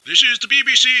This is the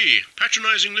BBC,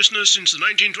 patronising listeners since the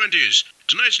 1920s.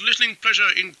 Tonight's listening pleasure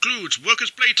includes workers'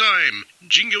 playtime,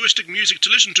 jingoistic music to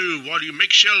listen to while you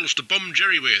make shells to bomb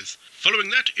Jerry with. Following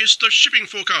that is the shipping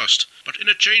forecast. But in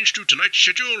a change to tonight's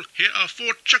schedule, here are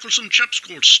four chucklesome chaps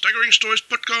called Staggering Stories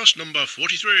Podcast number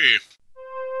 43.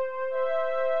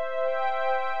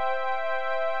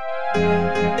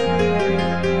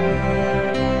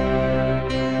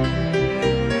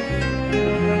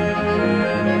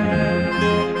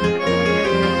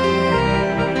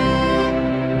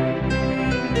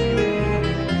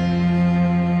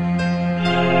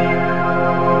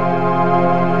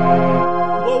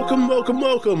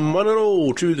 Welcome, one and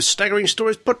all, to the Staggering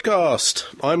Stories Podcast.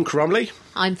 I'm Crumley.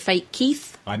 I'm Fake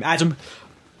Keith. I'm Adam.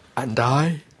 And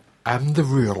I am the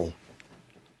real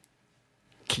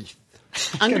Keith.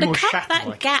 I'm going to cut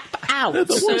that gap out, Yeah,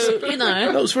 so, you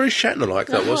know. That was very Shatner-like,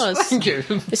 that was. Thank you.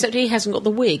 Except he hasn't got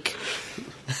the wig.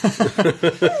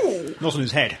 Not on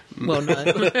his head. Well, no.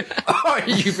 Oh,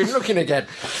 you've been looking again.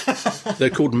 They're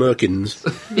called merkins.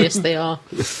 Yes, they are.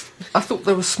 I thought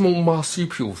there were small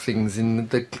marsupial things in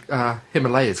the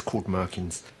Himalayas called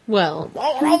merkins. Well,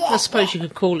 I suppose you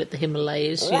could call it the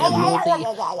Himalayas, you know, or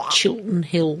the Chiltern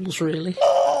Hills, really.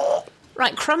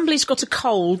 Right, Crumbly's got a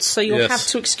cold, so you'll have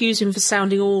to excuse him for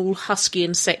sounding all husky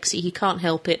and sexy. He can't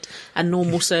help it, and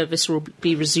normal service will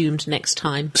be resumed next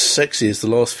time. Sexy is the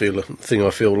last thing I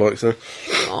feel like, though.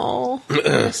 Oh,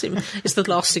 bless him. It's the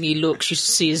last thing he looks, you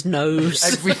see his nose.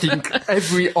 Everything,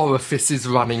 every orifice is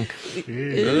running.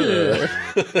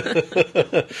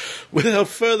 Without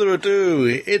further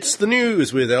ado, it's the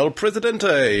news with El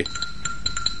Presidente.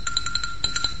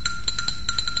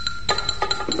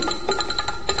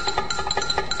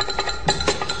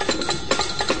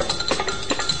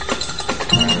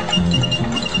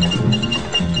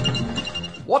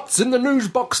 What's in the news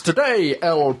box today,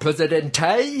 El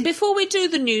Presidente? Before we do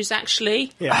the news,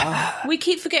 actually, we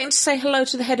keep forgetting to say hello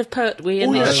to the head of Pertwee,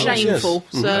 and it's yes. shameful.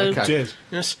 So, Okay. Cheers.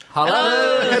 Yes.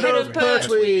 Hello, Head of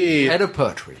Pertwee. Head of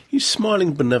Pertwee. He's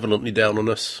smiling benevolently down on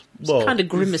us. Well, Kind of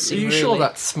grimacing. Are you really. sure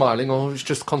that's smiling or it's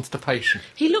just constipation?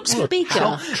 He looks bigger.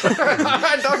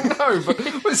 I don't know,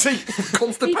 but was he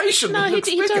constipation? No, It looks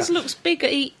he bigger. does looks bigger.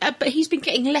 But he's been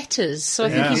getting letters, so I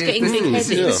think Yeah. he's getting This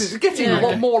big-headed. is getting a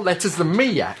lot more letters than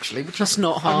me, actually. Which That's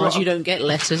not hard. You don't get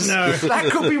letters. No,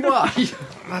 that could be why.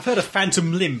 I've heard of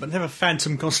phantom limb, but never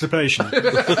phantom constipation.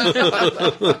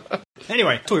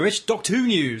 Anyway, Toy Rich, Doctor Who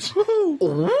news.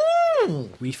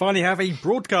 We finally have a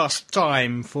broadcast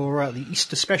time for the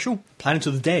Easter special, Planet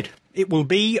of the Dead. It will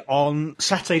be on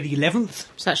Saturday the 11th.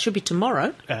 So that should be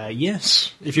tomorrow.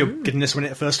 Yes, if you're getting this when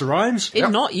it first arrives. If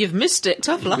not, you've missed it.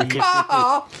 Tough luck.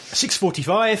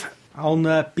 6:45 on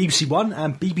BBC One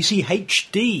and BBC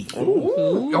HD.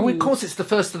 Oh, of course, it's the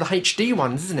first of the HD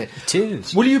ones, isn't it? It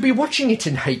is. Will you be watching it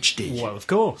in HD? Well, of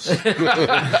course.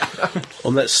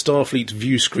 on that Starfleet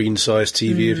view screen size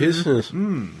TV of his. Yes.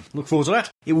 Look forward to that.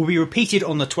 It will be repeated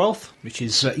on the 12th, which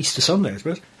is Easter Sunday, I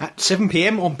suppose, at 7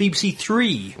 p.m. on BBC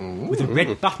Three, with a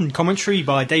red button commentary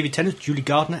by David Tennant, Julie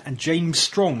Gardner and James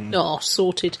Strong. Oh,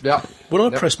 sorted. Yeah. When I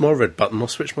press my red button, I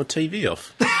switch my TV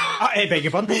off. I beg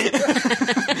your pardon.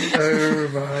 Oh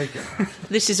my god.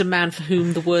 This is a man for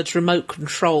whom the words remote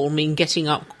control mean getting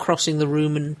up, crossing the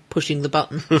room and pushing the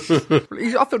button.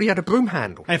 I thought he had a broom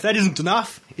handle. And if that isn't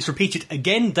enough, it's repeated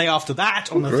again day after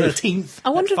that on the 13th I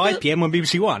wonder at if 5 they'll- p.m. on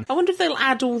BBC One. I wonder if they'll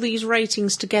add all these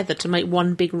ratings together to make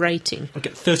one big rating. I'll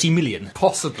get 30 million.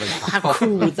 Possibly. How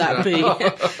cool would that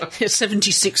be?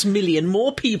 76 million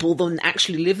more people than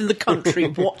actually live in the country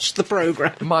watch the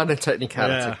programme. Minor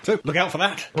technicality. So look out for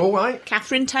that. All right.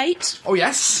 Catherine Tate. Oh,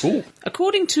 yes.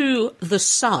 According to The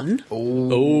Sun,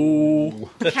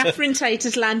 Catherine Tate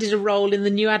has landed a role in the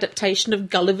new adaptation of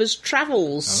Gulliver's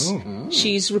Travels.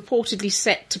 She's reportedly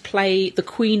set to play the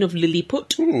Queen of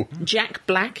Lilliput. Jack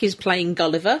Black is playing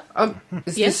Gulliver.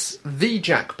 Is Yes. this the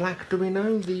Jack Black? Do we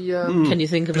know the? Can you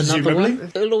think of another Presumably.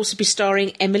 one? It'll also be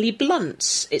starring Emily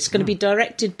Blunt. It's going to be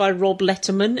directed by Rob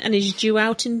Letterman and is due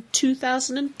out in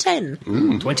 2010.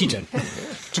 2010.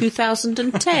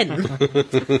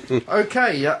 2010.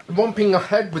 Okay, romping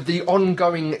ahead with the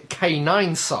ongoing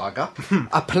K9 saga.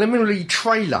 A preliminary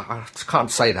trailer. I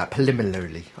can't say that.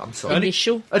 Preliminarily. I'm sorry.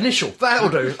 Initial. Initial. That'll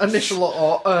do. Initial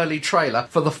or early trailer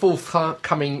for the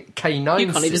forthcoming K9.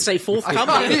 You can't even say I forthcoming.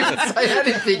 can't even say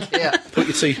anything here. Put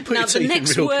your teeth Now, the in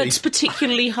next real word's teeth.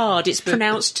 particularly hard. It's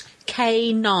pronounced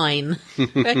K9.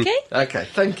 Okay? Okay,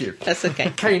 thank you. That's okay.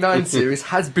 K9 series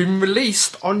has been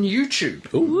released on YouTube.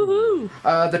 Woohoo.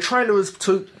 The trailer was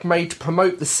made to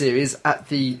promote the series at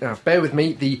the, bear with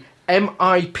me, the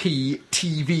MIP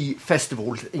TV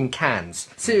Festival in Cannes.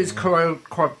 Series I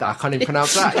can't even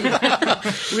pronounce that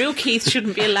either. Real Keith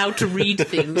shouldn't be allowed to read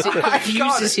things. It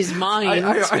confuses his mind.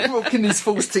 I'm walking his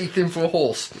false teeth in for a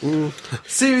horse.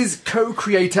 Series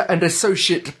co-creator and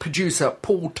associate producer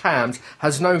Paul Tams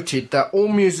has noted that all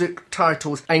music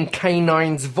titles and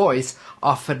K9's voice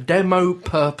are for demo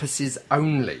purposes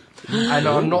only. And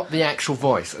are not the actual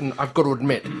voice. And I've got to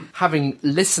admit, having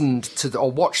listened to or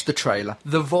watched the trailer,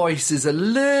 the voice is a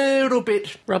little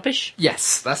bit... Rubbish?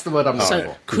 Yes, that's the word I'm looking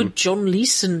for. Could John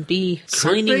Leeson be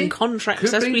signing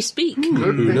contracts as we speak?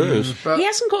 Who knows? But He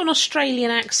hasn't got an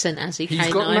Australian accent, has he,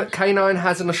 K9? K9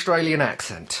 has an Australian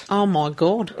accent. Oh, my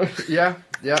God. Yeah.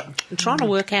 I'm trying to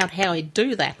work out how he'd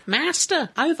do that. Master,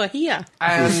 over here.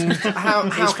 And how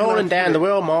He's falling down the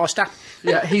wheel, master.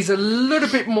 Yeah, he's a little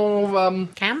bit more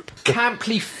Camp?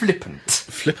 camply flippant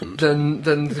Flippant. than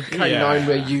the K9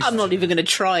 we're used I'm to. not even going to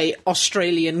try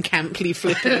Australian camply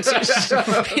flippant.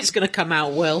 It's going to come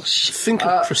out Welsh. Think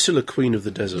of Priscilla, Queen of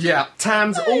the Desert. Yeah,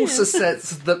 Tams also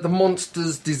says that the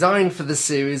monsters designed for the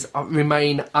series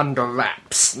remain under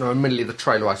wraps. Now, admittedly, the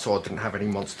trailer I saw didn't have any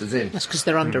monsters in. That's because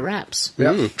they're under wraps.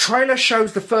 Yeah. Trailer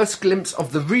shows the first glimpse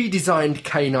of the redesigned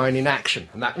K9 in action,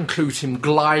 and that includes him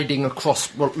gliding across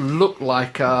what looked like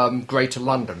Greater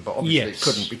London, but obviously it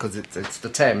couldn't because it's the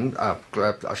Thames,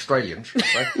 Australian, should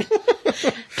I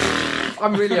say.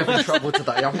 I'm really having trouble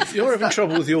today. You're having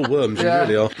trouble with your worms, you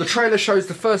really are. The trailer shows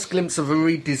the first glimpse of a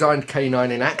redesigned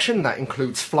K9 in action. That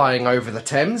includes flying over the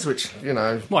Thames, which, you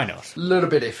know... Why not? A little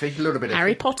bit iffy,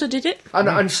 Harry Potter did it.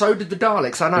 And so did the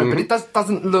Daleks, I know, but it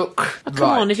doesn't look Come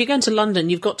on, if you're going to London,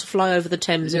 you've got to fly over the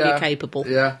Thames if you're capable.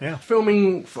 Yeah.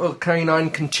 Filming for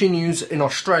K9 continues in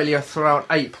Australia throughout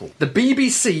April. The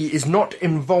BBC is not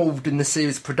involved in the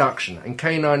series production, and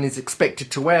K9 is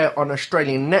expected to air on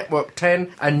Australian Network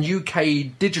 10 and UK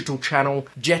digital channel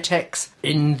Jetix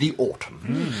in the autumn.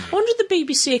 I wonder if the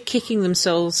BBC are kicking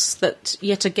themselves that,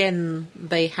 yet again,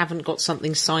 they haven't got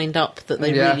something signed up that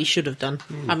they really should have done.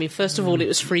 I mean, first of all, it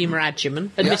was Freema Agyeman.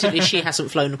 Admittedly, she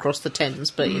hasn't flown across the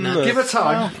Thames, but, you know... Give her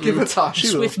time. Give her time.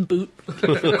 Swift boot.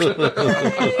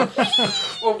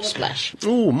 Splash.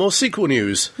 Ooh, more sequel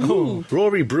news.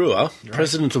 Rory Brewer,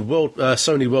 president of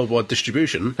Sony Worldwide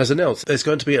Distribution, has announced there's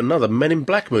going to be another Men in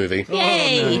Black movie.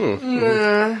 Yay!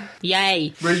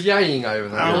 Yay. We're yaying over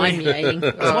that. I'm yaying.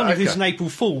 I was wondering if it's an April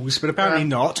Fool's, but apparently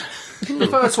not. The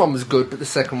first one was good, but the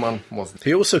second one wasn't.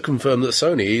 He also confirmed that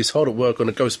Sony is hard at work on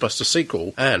a Ghostbusters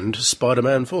sequel and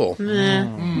Spider-Man 4.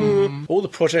 All the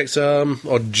projects are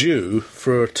due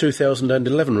for a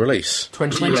 2011 release.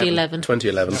 2011.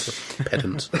 2011.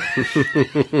 Pedant.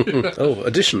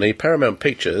 Additionally, Paramount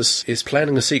Pictures is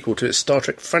planning a sequel to its Star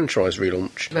Trek franchise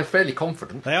relaunch. They're fairly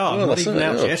confident. They are. Well, Not that's even it,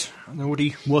 out yeah. yet. They're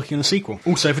already working on a sequel.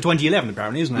 Also for 2011,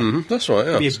 apparently, isn't it? That's right,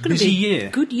 yeah. It'll be a busy year.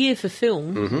 Good year for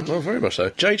film. Oh, very much so.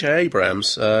 J.J.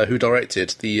 Abrams, who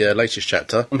directed the latest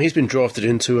chapter, he's been drafted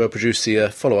in to produce the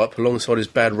follow-up alongside his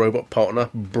Bad Robot partner,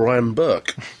 Brian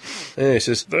Burke. He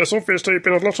says, "There's obviously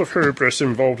been a lot of hubris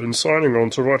involved in signing on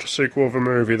to write a sequel of a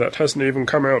movie that hasn't even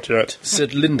come out yet,"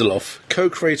 said Lindelof,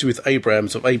 co-creator with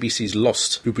Abrams of ABC's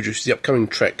Lost, who produced the upcoming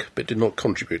Trek but did not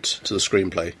contribute to the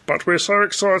screenplay. "But we're so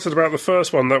excited about the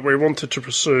first one that we wanted to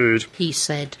proceed," He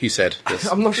said. he said. Yes.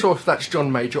 I'm not sure if that's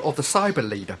John Major or the cyber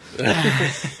leader.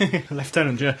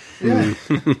 Lieutenant, yeah.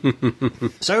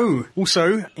 So,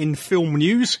 also in film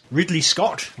news, Ridley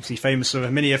Scott, obviously famous for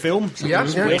many a film. Good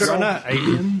Runner,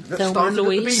 Alien. That started at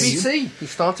the BBC. He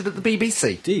started at the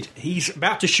BBC. Indeed. He's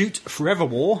about to shoot Forever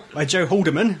War by Joe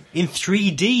Haldeman in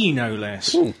 3D, no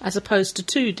less. As opposed to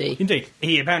 2D. Indeed.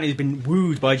 He apparently has been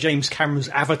wooed by James Cameron's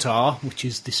Avatar, which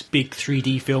is this big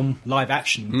 3D film,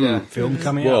 live-action film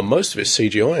coming Well, out. most of it's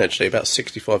CGI, actually, about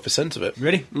 65% of it.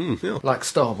 Really? Like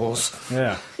Star Wars.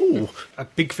 Yeah. Ooh, a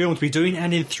big film to be doing,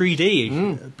 and in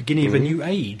 3D, beginning of a new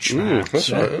age. That's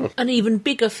right, yeah. An even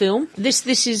bigger film.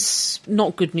 This is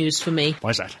not good news for me.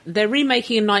 Why is that? They're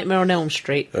remaking A Nightmare on Elm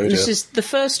Street. Oh, This dear. is the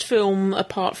first film,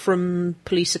 apart from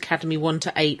Police Academy 1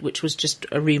 to 8, which was just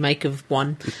a remake of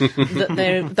 1,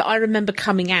 that I remember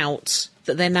coming out,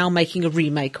 that they're now making a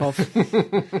remake of.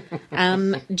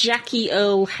 Jackie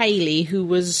Earle Haley, who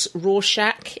was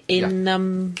Rorschach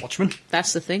in... Watchmen?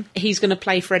 That's the thing. He's going to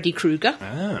play Freddy Krueger.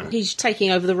 He's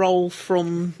taking over the role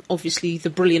from, obviously,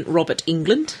 the brilliant Robert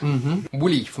Englund.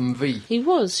 Willie from V. He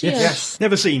was, yeah. Yes.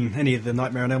 Never seen any of the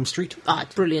Nightmare on Elm Street. Ah,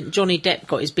 brilliant. Johnny Depp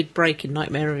got his big break in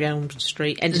Nightmare on Elm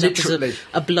Street. Ended Literally. up as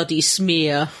a bloody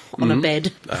smear on a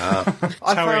bed. That's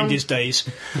how it ended his days.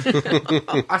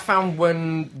 I found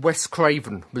when Wes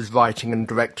Craven was writing and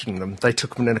directing them, they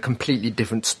took them in a completely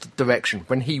different direction.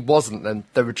 When he wasn't, then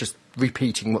they were just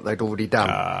repeating what they'd already done.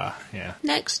 Yeah.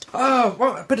 Next. Oh,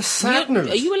 well, a bit of sad news.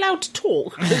 Are you allowed to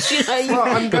talk? 'Cause, Well,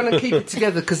 I'm going to keep it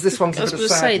together because this one's a bit of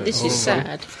sad say, news. this is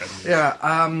sad.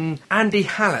 Yeah, Andy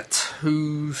Hallett,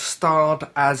 who starred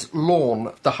as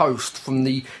Lorne, the host from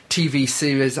the TV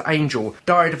series Angel,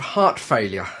 died of heart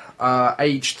failure.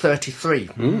 Aged 33.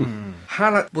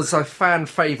 Hallett was a fan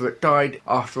favourite, died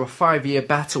after a 5-year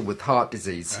battle with heart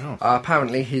disease. Oh.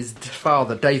 Apparently his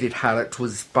father, David Hallett,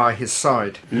 was by his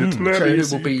side. So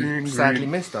he will be sadly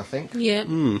missed, I think. Yeah.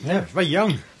 Yeah, very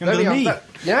young. Younger Very than young, me.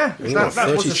 that was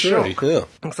a 33, shock.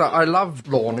 yeah. So I loved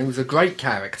Lorne, he was a great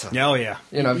character. Oh, yeah.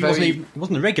 You know, he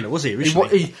wasn't a regular, was he,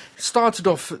 originally? He started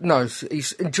off, he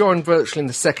joined virtually in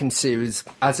the second series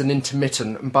as an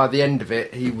intermittent, and by the end of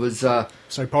it, he was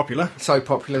so popular.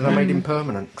 They made him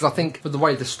permanent. Because I think, for the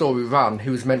way the story ran, he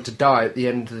was meant to die at the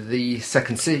end of the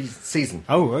second season.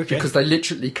 Oh, okay. Because they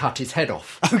literally cut his head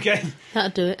off. Okay.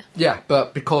 That'll do it. Yeah,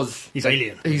 but because He's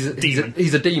alien. he's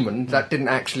a demon, that didn't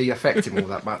actually affect him all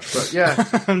that much. But yeah,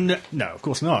 No, of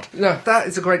course not. no, that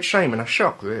is a great shame and a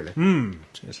shock, really.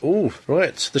 Oh,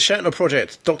 right. The Shatner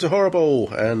Project, Dr. Horrible,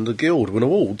 and the Guild win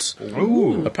awards.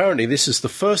 Ooh. Apparently, this is the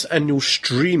first annual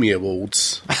Streamy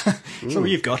Awards. That's what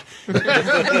you've got.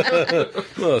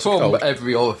 Well, it's From cold.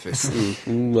 every orifice.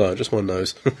 No, just my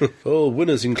nose. Well,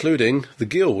 winners including the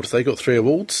Guild, they got 3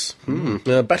 awards.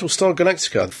 Battlestar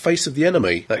Galactica, the Face of the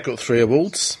Enemy, that got 3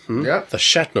 awards. Yeah. The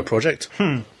Shatner Project,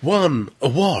 1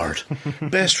 award.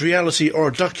 Best Reality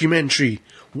or Documentary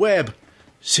Web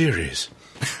Series.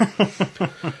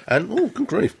 And, oh, good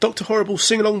grief, Dr. Horrible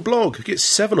Sing-Along Blog gets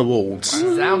 7 awards.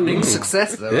 Sounding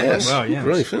success, though. Yes, Well, yes.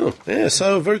 good grief, yeah. Yeah,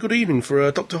 so very good evening for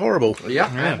Dr. Horrible.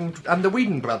 Yeah, and the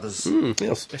Whedon brothers.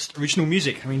 Yes. Best original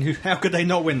music. I mean, how could they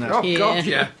not win that? Oh, God,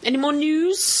 yeah. Any more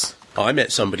news? I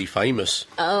met somebody famous.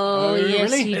 Oh,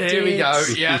 yes, really? he did. Here we go,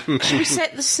 yeah. Should we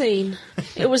set the scene?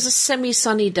 It was a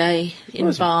semi-sunny day in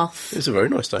Bath. It was a very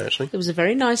nice day, actually. It was a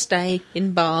very nice day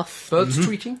in Bath. Birds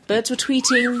tweeting. Birds were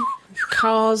tweeting,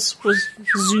 cars were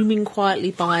zooming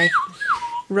quietly by,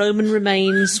 Roman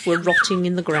remains were rotting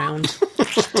in the ground.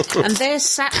 And there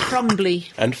sat Crumbly,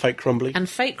 And fake Crumbly. and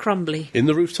fake Crumbly, In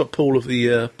the rooftop pool of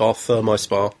the Bath Thermi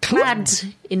Spa. clad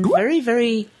in very,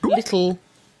 very little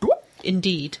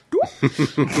indeed.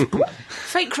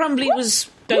 Fake Crumbly was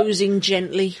dozing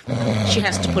gently. She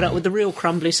has to put up with the real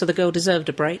Crumbly, so the girl deserved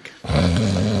a break.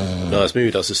 No, it's me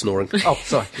who does the snoring. Oh,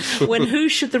 sorry. When who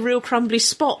should the real Crumbly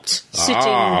spot?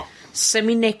 Sitting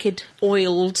semi-naked,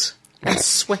 oiled and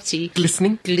sweaty,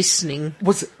 glistening,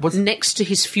 Was next to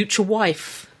his future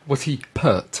wife. was he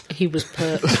pert? He was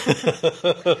pert.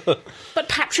 But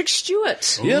Patrick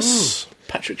Stewart. Yes,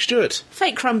 Patrick Stewart.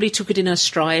 Fake Crumbly took it in her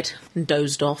stride and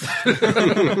dozed off.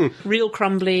 Real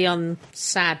Crumbly, I'm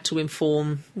sad to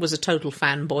inform, was a total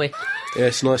fanboy.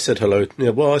 Yes, and I said hello. Yeah,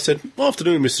 well, I said,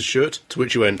 afternoon, Mr. Stewart, to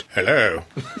which he went, hello.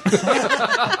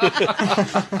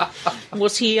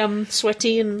 Was he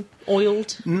sweaty and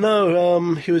oiled?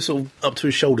 No, he was sort of up to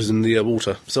his shoulders in the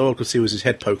water, so all I could see was his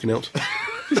head poking out.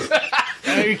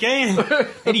 Okay.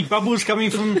 Any bubbles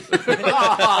coming from... You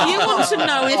want to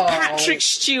know if Patrick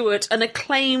Stewart, an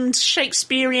acclaimed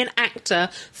Shakespearean actor,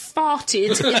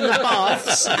 farted in the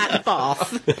baths at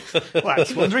Bath? Well, I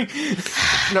was wondering.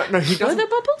 No, he Were doesn't. there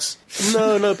bubbles?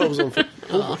 No bubbles on.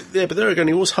 Yeah, but there again,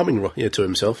 he was humming to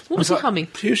himself. What was he humming?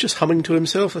 He was just humming to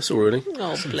himself, that's all, really.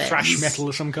 Oh, bless. Thrash metal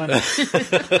of some kind.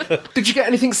 Did you get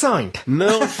anything signed?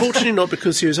 No, unfortunately not,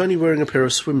 because he was only wearing a pair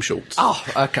of swim shorts. Oh,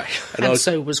 okay. And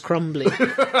so was Crumbly.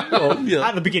 Oh, yeah.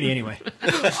 At the beginning, anyway.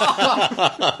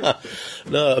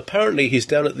 No, apparently he's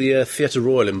down at the Theatre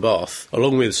Royal in Bath,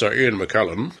 along with Sir Ian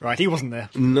McKellen. Right, he wasn't there.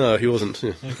 No, he wasn't.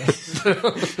 Yeah.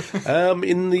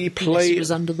 In the He play...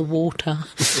 was under the water.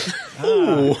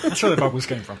 That's where the bubbles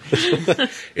came from.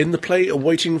 In the play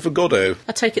Waiting for Godot.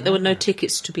 I take it there were no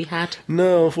tickets to be had.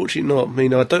 No, unfortunately not. I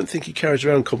mean, I don't think he carries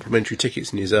around complimentary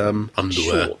tickets in his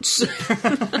underwear. Shorts.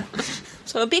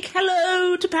 So a big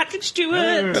hello to Patrick Stewart.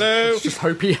 Hello. Just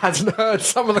hope he hasn't heard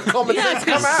some of the comments that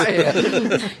come out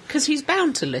here. Because he's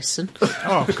bound to listen.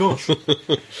 Oh, of course.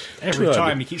 Every Good.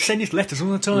 time. He keeps sending us letters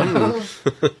all the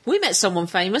time. We met someone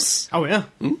famous. Oh, yeah?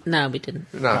 No, we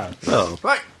didn't. No. Oh.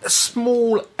 Right,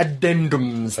 small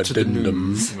addendums to the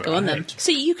news. Go on then.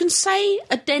 See, you can say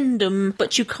addendum,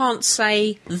 but you can't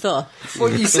say the.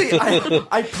 Well, you see,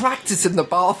 I practice in the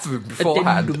bathroom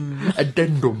beforehand.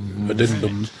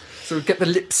 Addendum. So we get the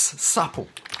lips supple.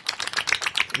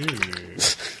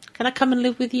 Can I come and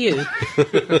live with you?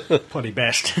 Probably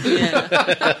best.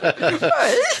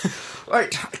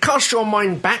 Right, cast your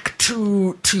mind back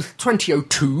to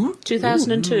 2002.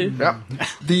 2002. Yeah.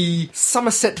 The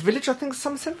Somerset Village, I think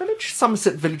Somerset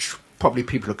Village probably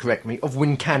people will correct me, of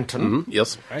Wincanton.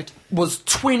 Yes. Right. Was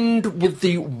twinned with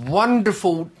the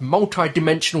wonderful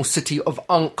multi-dimensional city of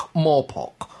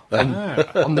Ankh-Morpork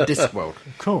on the Discworld.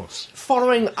 Of course.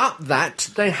 Following up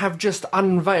that, they have just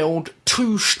unveiled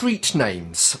 2 street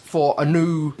names for a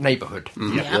new neighbourhood.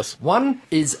 Yes. One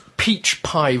is Peach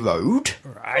Pie Road,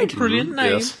 Right. Brilliant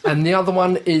name. Yes. and the other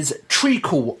one is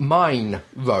Treacle Mine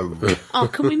Road. Oh,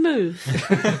 can we move?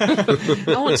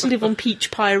 I want to live on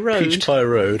Peach Pie Road. Peach Pie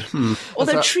Road.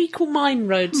 Although that? Treacle Mine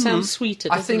Road sounds sweeter,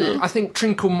 doesn't it? I think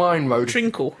Treacle Mine Road.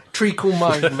 Trinkle. Treacle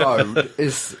Mine Road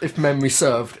is, if memory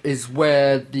served, is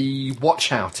where the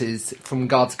watch out is from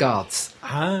Guards.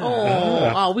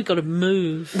 Oh, we got to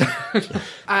move.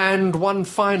 And one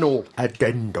final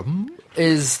addendum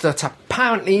is that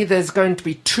apparently there's going to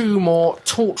be 2 more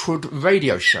Torchwood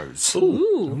radio shows.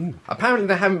 Ooh. Apparently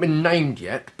they haven't been named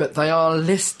yet, but they are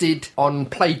listed on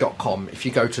play.com if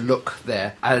you go to look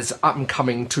there as up and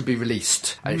coming to be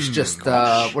released. And it's just,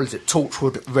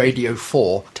 Torchwood Radio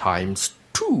 4 times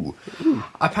 2.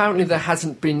 Apparently there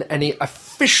hasn't been any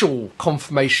official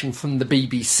confirmation from the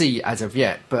BBC as of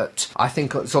yet, but I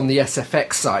think it's on the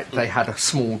SFX site they had a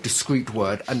small discreet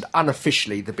word, and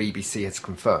unofficially the BBC has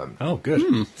confirmed. Oh,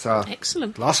 good. So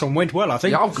Excellent. Last one went well, I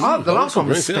think. yeah, the last one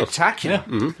was great, yeah. spectacular.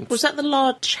 Was that the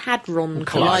Large Hadron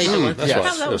Collider one? that's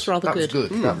right, That was rather That was good.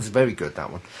 good. That was very good,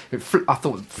 that one. I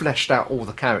thought it fleshed out all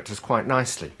the characters quite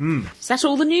nicely. Is that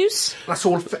all the news? That's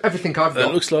all, everything I've That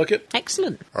got. looks like it.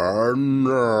 Excellent. And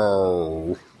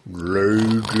now,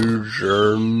 ladies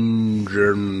and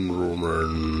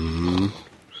gentlemen,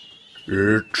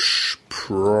 it's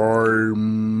Primeval.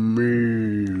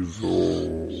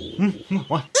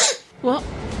 What? What?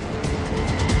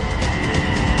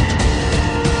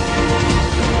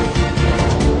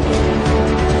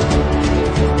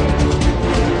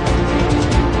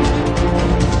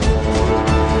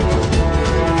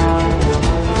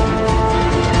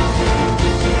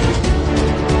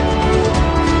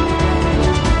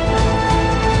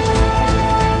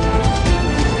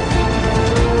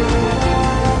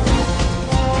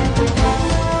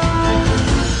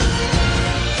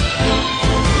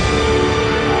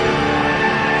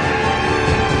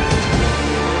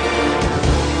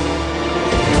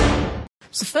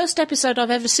 It's the first episode I've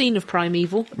ever seen of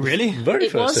Primeval. Really? Very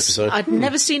It first was. episode. I'd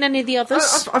never seen any of the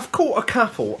others. I've caught a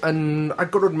couple, and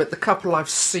I've got to admit, the couple I've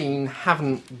seen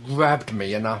haven't grabbed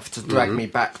me enough to drag me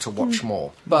back to watch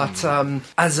more. But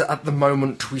as at the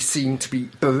moment we seem to be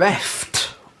bereft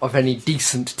of any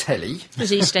decent telly. It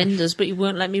was EastEnders, but you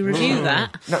won't let me review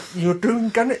that. Now,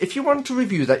 if you want to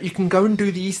review that, you can go and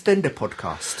do the EastEnder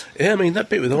podcast. Yeah, I mean, that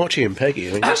bit with Archie and Peggy.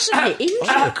 I mean, Wasn't it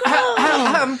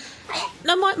interesting?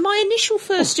 No, my initial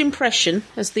first impression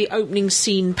as the opening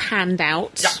scene panned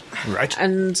out, Right.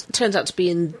 and turns out to be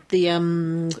in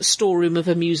the storeroom of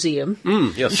a museum.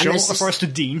 yes. Sure, there's a Forester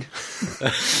Dean.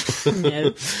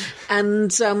 No.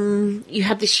 And you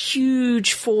had this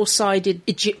huge four-sided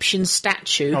Egyptian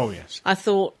statue. Oh, yes. I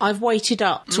thought, I've waited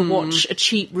up to watch a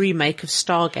cheap remake of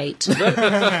Stargate.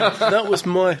 That was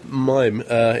my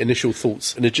initial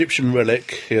thoughts. An Egyptian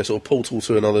relic, sort of portal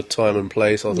to another time and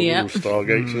place. I thought, Yeah.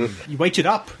 Stargate. You waited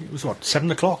up. It was,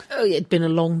 7 o'clock? Oh, it'd been a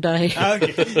long day.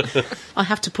 Okay. I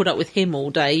have to put up with him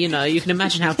all day, you know. You can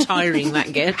imagine how tiring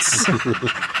that gets.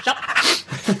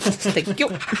 Thank you.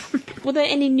 Were there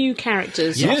any new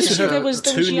characters? Yes, there was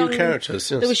two new characters,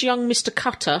 yes. There was young Mr.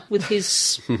 Cutter with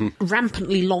his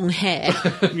rampantly long hair.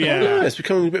 Yeah. Yeah, it's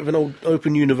becoming a bit of an old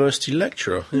Open University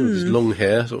lecturer. With his long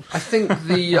hair. Sort of. I think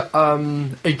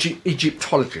the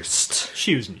Egyptologist.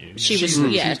 She was new. She was,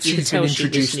 you could She's tell been she was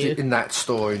introduced new. in that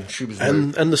story, and she was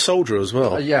And the soldier as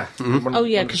well. yeah. Oh,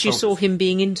 yeah, because you saw him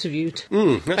being interviewed.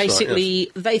 That's right,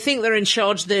 Basically, they think they're in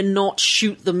charge, they're not.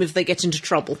 Shoot them if they get into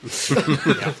trouble.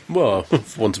 Well,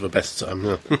 for want of a better term,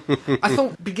 yeah. I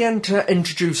thought began to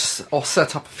introduce or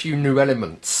set up a few new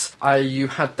elements. You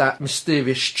had that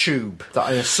mysterious tube that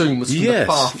I assume was from the Yes.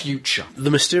 far future. The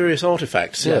mysterious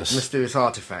artefacts, yes. Mysterious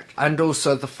artifact. And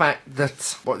also the fact that,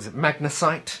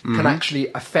 magnesite can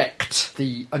actually affect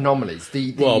the anomalies.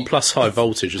 Well, plus high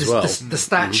voltage as well. The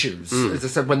statues. As I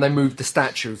said, when they moved the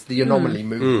statues, the anomaly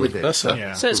moved with it. That's it.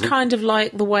 Yeah. So it's kind of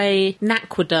like the way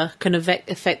Naquadah can affect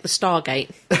the Stargate.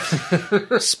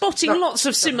 Spotting lots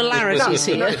of similarities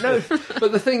here. No,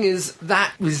 but the thing is,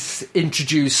 that was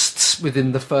introduced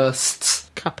within the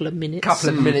first couple of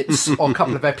minutes or a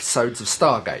couple of episodes of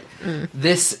Stargate.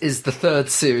 This is the third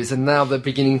series, and now they're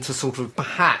beginning to sort of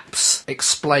perhaps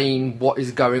explain what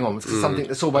is going on. It's something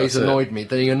that's always annoyed me.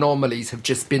 The anomalies have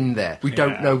just been there. We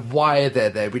don't know why they're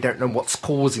there. We don't know what's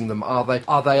causing them. Are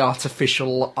they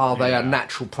artificial? Are they a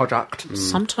natural product?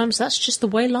 Sometimes that's just the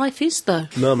way life is, though.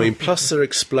 No, I mean, plus they're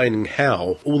explaining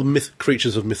how all the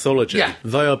creatures of mythology,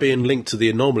 they are being linked to the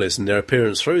anomalies and their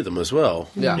appearance through them as well.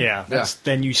 Yeah, that's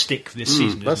their new stick for this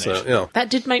season, isn't it? Yeah. That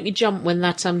did make me jump when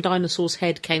that dinosaur's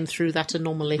head came through that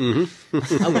anomaly.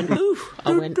 I went, ooh.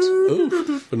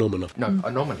 Ooh. Phenomenal. No,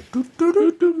 anomaly.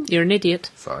 You're an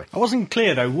idiot. Sorry. I wasn't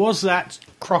clear, though. Was that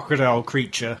crocodile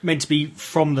creature meant to be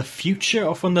from the future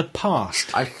or from the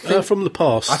past? I think, from the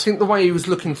past. I think the way he was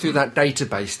looking through that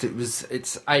database,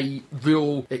 it's a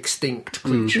real extinct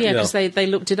creature. Yeah, because they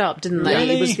looked it up, didn't they?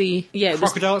 Really? It was the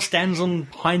Crocodile stands on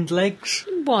hind legs?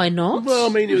 Why not? Well, I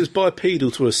mean, it was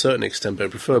bipedal to a certain extent, but I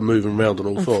prefer moving around on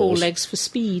all On fours. 4 legs for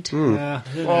speed. No,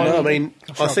 I mean,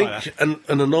 I think an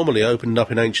anomaly opened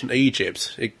up in ancient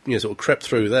Egypt. It sort of crept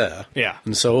through there. Yeah.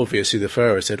 And so obviously the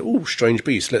pharaoh said, "Oh, strange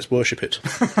beast, let's worship it."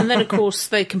 And then, of course,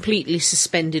 they completely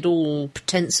suspended all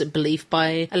pretense of belief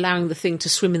by allowing the thing to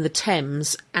swim in the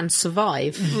Thames and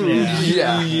survive.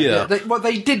 Yeah.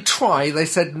 They did try. They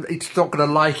said it's not going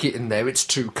to like it in there. It's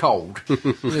too cold.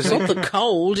 It's not the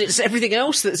cold, it's everything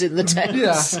else that's in the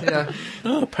Thames. Yeah.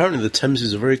 Oh, apparently the Thames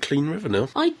is a very clean river now.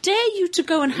 I dare you to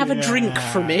go and have a drink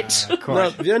from it. No,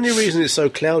 the only reason it's so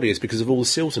cloudy is because of all the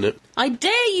silt in it. I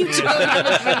dare you to go and have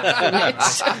a drink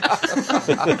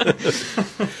from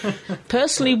it.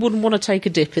 Personally, wouldn't want to take a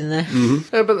dip in there.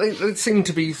 But they seem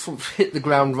to be sort of hit the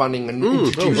ground running and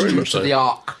introduced very you much to so. the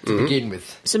Ark to begin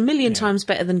with. It's a million times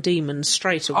better than demons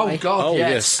straight away. Oh God, Oh,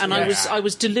 yes. yes. And I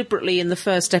was deliberately in the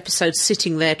first episode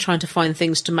sitting there trying to find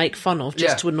things to make fun of,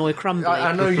 just to annoy Crumbly.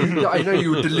 I know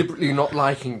you were deliberately not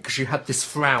liking because you had this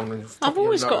frown. I've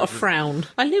always got a frown.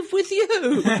 I live with you.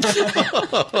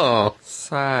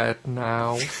 Sad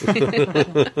now.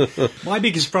 My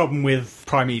biggest problem with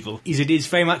Primeval is it is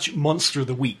very much Monster of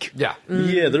the Week. Yeah.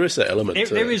 Yeah, there is that element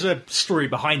to There it. is a story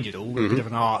behind it all, a bit of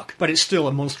an arc, but it's still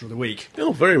a Monster of the Week.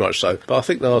 Oh, very much so. But I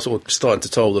think they are sort of starting to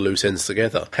tie all the loose ends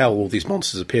together. How all these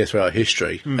monsters appear throughout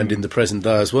history and in the present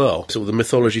day as well. Sort of the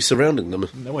mythology surrounding them.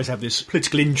 They always have this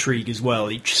political intrigue as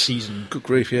well each season. Good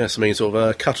grief, yes. I mean, sort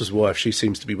of Cutter's wife, she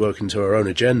seems to be working to her own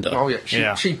agenda. Oh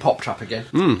yeah, she popped up again.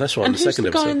 That's right, And in the who's second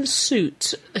the guy in episode. the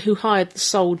suit who hired the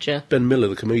soldier? Ben Miller,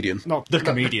 the comedian. Not the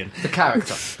comedian. The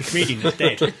character. The comedian is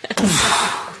dead.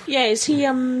 Yeah, is he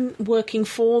working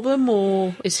for them,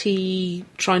 or is he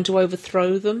trying to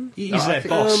overthrow them? He's their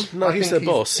boss. No, he's their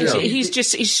boss. Is Yeah.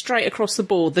 he's straight across the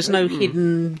board. There's no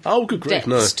hidden Oh, good grief,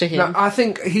 no. depths to him. No, I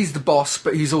think he's the boss,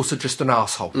 but he's also just an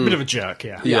arsehole. Bit of a jerk,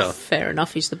 yeah. Yeah. Fair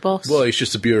enough, he's the boss. Well, he's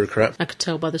just a bureaucrat. I could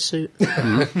tell by the suit.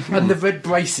 And the red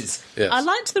braces. Yes. I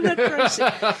liked the red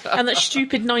bracelet and that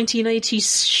stupid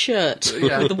 1980s shirt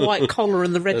with the white collar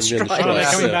and the red And then the stripes. Oh, they're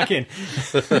Yes. coming back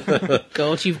in.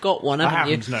 God, you've got one, I haven't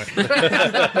you? haven't, no.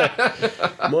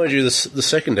 Mind you, the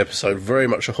second episode, very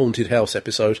much a haunted house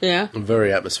episode. Yeah. And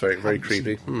very atmospheric, very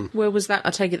creepy. Where was that?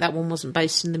 I take it that one wasn't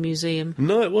based in the museum.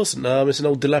 No, it wasn't. It's an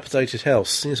old dilapidated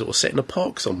house. It's sort of set in a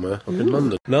park somewhere up in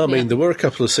London. No, I mean, there were a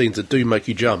couple of scenes that do make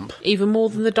you jump. Even more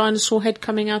than the dinosaur head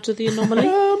coming out of the anomaly?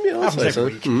 Yeah, I'd say so.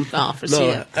 For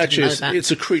No, actually, that.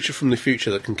 it's a creature from the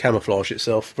future that can camouflage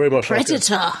itself. Very much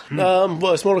Predator! like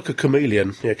well, it's more like a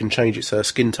chameleon. Yeah, it can change its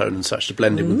skin tone and such to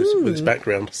blend in with its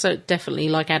background. So definitely,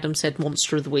 like Adam said,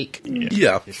 Monster of the Week.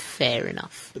 Yeah. Fair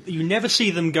enough. But you never see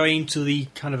them going to the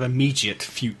kind of immediate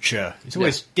future. It's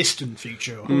always distant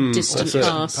future. Or Distant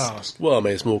that's it. past. Well, I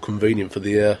mean, it's more convenient for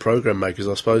the program makers,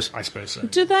 I suppose. I suppose so.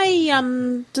 Do they,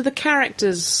 do the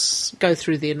characters go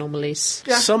through the anomalies?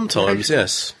 Yeah. Sometimes,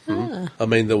 yes. I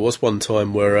mean, there was one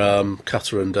time where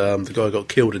Cutter and the guy got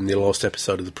killed in the last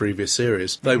episode of the previous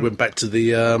series. They went back to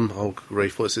the,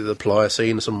 the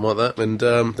Pliocene or something like that, and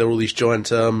there were all these giant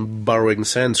burrowing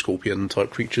sand scorpion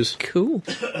type creatures. Cool.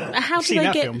 How I've do seen they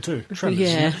that get... film too. Tremors.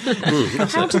 Yeah.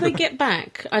 How do they get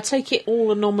back? I take it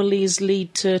all anomalies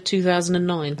lead to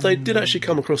 2009. They did actually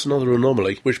come across another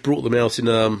anomaly, which brought them out in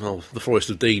the Forest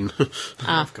of Dean.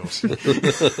 Of course.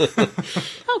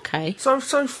 Okay. So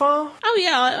far, Oh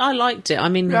yeah, I liked it. I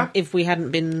mean, Yeah. if we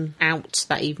hadn't been out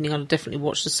that evening, I'd have definitely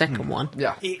watched the second one.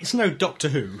 yeah. It's no Doctor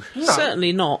Who.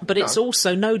 Certainly not, but it's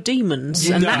also no demons,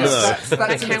 and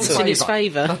that counts in his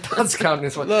favour. That's counting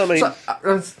as well. No, I mean-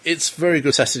 So, It's very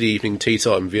good Saturday evening tea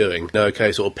time viewing. No,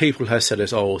 okay, sort of people have said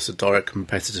it's a direct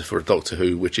competitor for a Doctor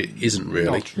Who, which it isn't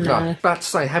really. no. About to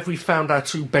say, have we found our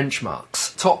two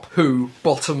benchmarks? top Who,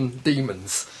 bottom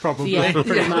Demons. Probably. Yeah,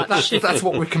 pretty much. That's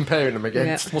what we're comparing them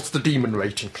against. Yeah. What's the demon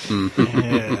rating?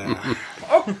 Yeah.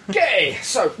 Okay,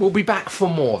 so we'll be back for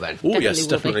more then. Oh, yes,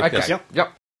 Definitely definitely. Okay, Yes.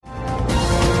 yep.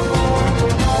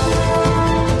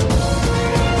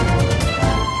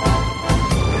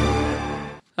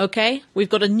 Okay, we've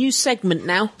got a new segment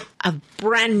now. A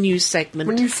brand new segment.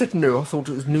 When you said new, I thought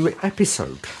it was a new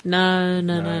episode. No.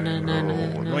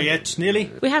 Not yet,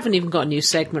 nearly. We haven't even got a new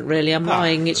segment, really. I'm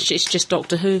lying. It's just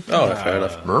Doctor Who. Oh, fair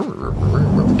enough.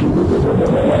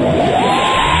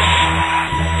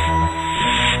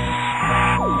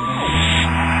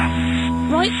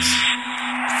 Right.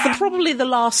 For probably the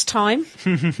last time,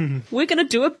 we're going to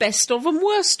do a best of and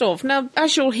worst of. Now,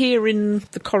 as you'll hear in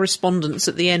the correspondence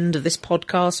at the end of this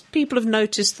podcast, people have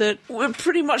noticed that we're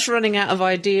pretty much running out of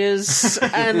ideas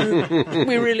and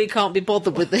we really can't be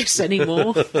bothered with this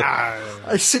anymore.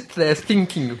 I sit there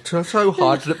thinking so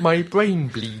hard that my brain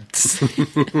bleeds.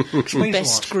 Explains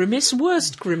Best what. grimace,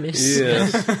 worst grimace.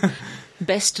 Yeah.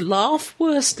 Best laugh,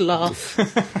 worst laugh.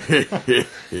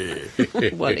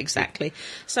 Well, exactly.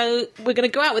 So we're going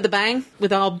to go out with a bang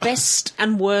with our best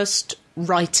and worst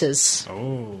writers.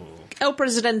 Oh. El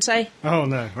Presidente, Oh,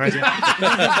 no. Right,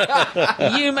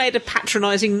 yeah. you made a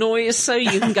patronising noise, so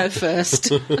you can go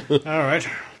first. All right.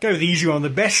 Go with the easy one. The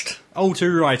best old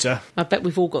Who writer. I bet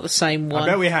we've all got the same one. I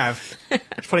bet we have.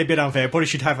 It's probably a bit unfair. Probably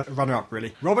should have a runner-up,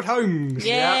 really. Robert Holmes.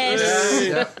 Yes.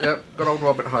 Yep. Got old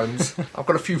Robert Holmes. I've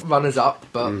got a few runners up,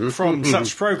 but From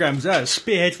such programmes as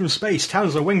Spearhead from Space,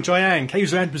 Towns of Wing Chiang,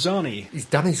 Caves of Antbazani, he's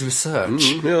done his research.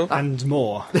 Yeah. and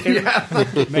more. Yeah.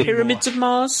 Many Pyramids of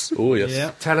Mars. Oh, yes. more.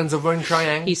 Yeah. Talons of Wing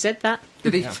Triangle. He said that.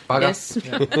 Did he? Bugger. Yes.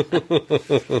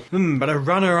 But a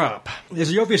runner-up. There's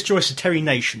the obvious choice of Terry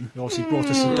Nation, who obviously brought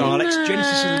us the Daleks.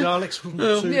 Genesis of the Daleks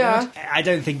wasn't too Yeah. bad. I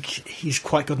don't think he's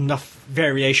quite got enough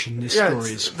variation in his Yeah,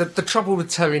 stories. the trouble with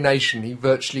Terry Nation, he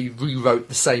virtually rewrote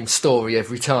the same story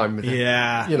every time. With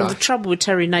Yeah. You know. The trouble with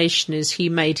Terry Nation is he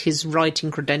made his writing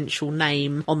credential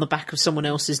name on the back of someone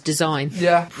else's design.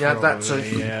 Yeah, that's a...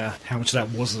 Yeah. How much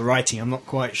of that was the writing, I'm not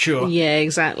quite sure. Yeah,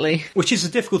 exactly. Which is the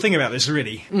difficult thing about this,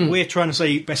 really. We're trying to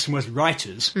say best and worst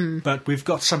writers, but we've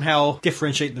got to somehow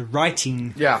differentiate the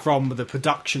writing from the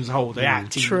production as a whole, the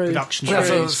acting, True. the production. Well, that's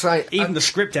what I was values. saying. Even the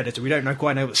script editor, we don't know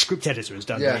quite know what the script editor has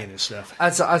done Yeah. any of this stuff.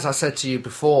 As I said to you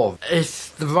before,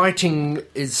 if the writing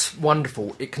is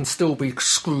wonderful, it can still be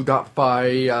screwed up by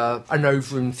an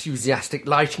over-enthusiastic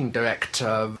lighting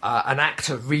director, an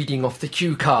actor reading off the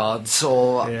cue cards,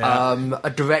 or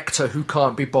a director who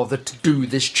can't be bothered to do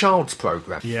this child's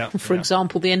programme. Yeah. For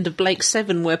example, the end of Blake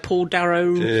 7, where Paul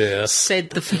Darrow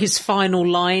said his final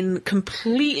line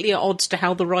completely at odds to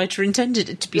how the writer intended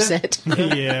it to be said.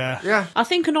 Yeah. Yeah. I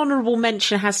think an honourable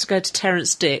mention has to go to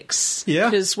Terence Dicks. Yeah.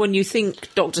 Because when you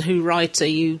think Doctor Who writer,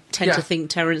 you tend Yeah. to think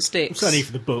Terence Dicks. Certainly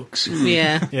for the books.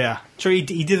 Yeah. Yeah. So he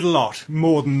did a lot,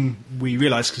 more than we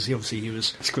realised, because he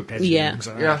was script editor. Yeah. And things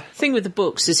like that. Yeah. Thing with the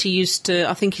books is he used to,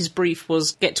 I think his brief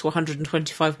was get to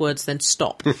 125 words, then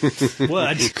stop.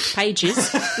 Words.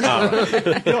 Pages. Not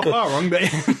far wrong, but...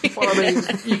 Well, I mean,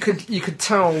 you could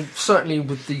tell, certainly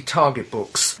with the Target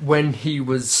books, when he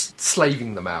was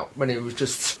slaving them out, when he was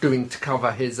just doing to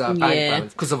cover his bank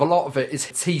balance. Because of a lot of it is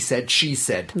he said, she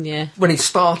said. Yeah. When he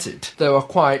started, they were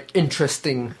quite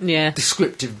interesting,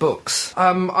 descriptive books.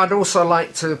 I'd also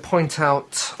like to point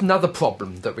out another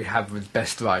problem that we have with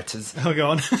best writers. Oh, go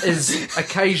on. Is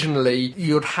occasionally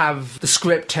you'd have the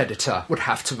script editor would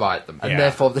have to write them, and Yeah.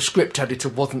 therefore the script editor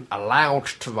wasn't allowed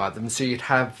to write them, so you'd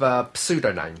have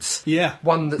pseudonyms. Yeah.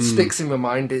 One that sticks in my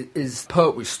mind is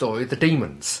Pertwee's story, The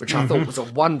Demons, which I thought was a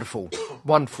wonderful,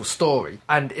 wonderful story,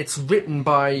 and it's written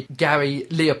by Gary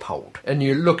Leopold, and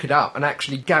you look it up, and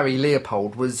actually Gary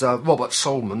Leopold was Robert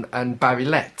Solomon and Barry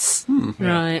Letts,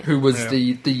 Right. who was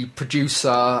the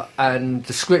producer and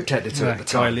the script editor at the Guy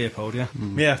time. Leopold, yeah.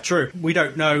 Yeah, true. We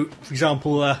don't know, for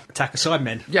example, Attack of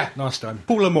Sidemen. Yeah. Last time.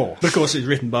 Paul Lamore. But of course, it's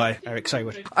written by Eric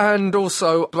Sayward. And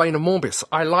also Brain of Morbius.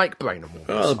 I like Brain of Morbius.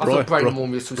 Oh, I thought Brain of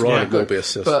Morbius was Brian very good.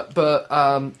 Morbius, yes.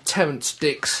 But Terence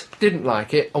Dicks didn't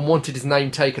like it and wanted his name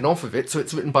taken off of it, so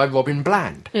it's written by Robin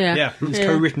Bland. Yeah. Yeah, it's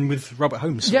co-written with Robert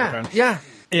Holmes. Yeah, apparently. yeah.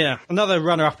 Yeah. Another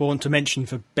runner-up I want to mention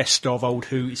for Best of Old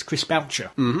Who is Chris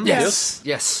Boucher.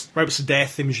 Yes. Ropes of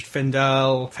Death, Image of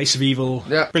Fendal, Face of Evil.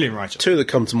 Yeah. Brilliant writer. Two that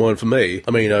come to mind for me.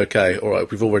 I mean, okay, all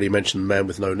right, we've already mentioned the Man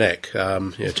with No Neck.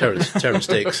 Terence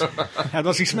Dicks. How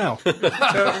does he smell?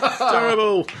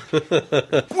 Terrible.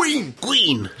 Queen!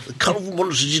 Green. The colour of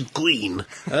ones is green.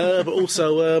 But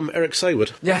also Eric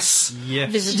Sayward. Yes. Yeah.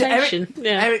 Visitation.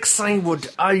 Eric Sayward,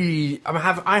 I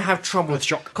have trouble with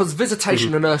Earthshock. because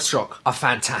Visitation and Earthshock are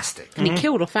fantastic. fantastic. And he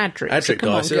killed off Adric. Adric so come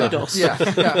dies, on, yeah. kudos.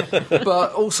 Yeah.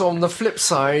 But also on the flip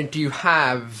side, you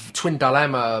have Twin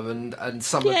Dilemma and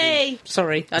some Yay!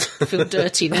 Sorry, I feel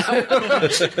dirty now.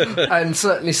 and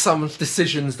certainly some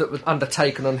decisions that were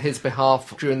undertaken on his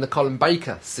behalf during the Colin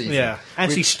Baker season. Yeah,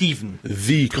 Anthony Stephen.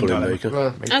 The Colin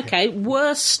Baker. Okay,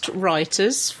 worst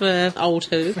writers for Old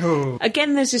Who. Oh.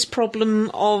 Again, there's this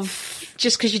problem of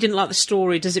just because you didn't like the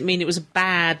story, does it mean it was a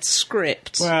bad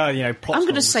script? Well, plot I'm going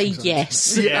to holes say and stuff.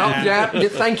 yes. Yeah,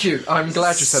 thank you. I'm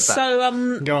glad you said that.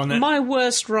 So, Go on then. my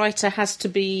worst writer has to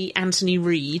be Anthony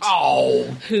Reid,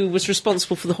 who was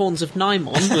responsible for The Horns of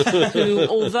Nymon, who,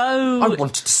 although... I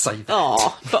wanted to say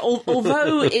that. But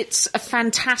although it's a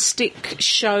fantastic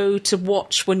show to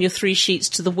watch when you're 3 sheets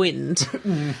to the wind,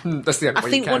 That's the only I way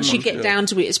think you can once you watch get it. down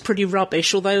to it, it's pretty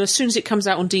rubbish, although as soon as it comes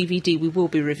out on DVD, we will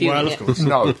be reviewing Well, it. of course.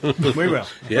 No. We will.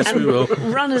 Yes, we will.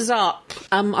 Runners-up,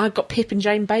 I've got Pip and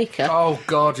Jane Baker. Oh,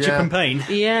 God, Chip yeah. and Payne.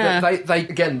 Yeah. They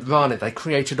again, Rani, they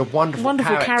created a wonderful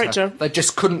character. They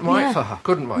just couldn't write Yeah. for her.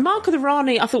 Couldn't write. Mark of the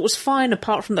Rani, I thought was fine,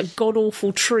 apart from that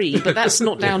god-awful tree, but that's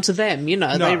not down to them,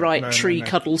 they write Tree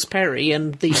Cuddles Perry,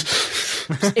 and the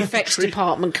effects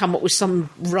department come up with some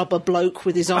rubber bloke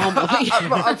with his arm on it.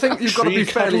 I think you've got to be Tree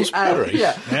fairly Cuddles out. Perry.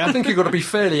 Yeah, I think you've got to be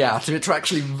fairly out of it to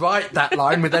actually write that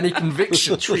line with any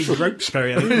conviction. Tree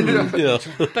Ropesberry, I think.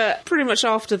 Yeah. But pretty much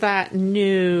after that,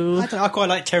 no. I quite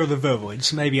like Terror of the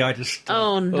Vervoids. Maybe I just...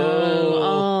 Oh, no.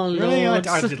 Oh, Really? Lord.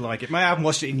 I did like it. I haven't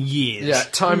watched it in years. Yeah,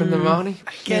 Time and the Rani.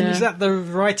 Again, Yeah. is that the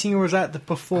writing or is that the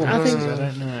performance? I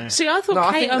don't know. See, I thought No,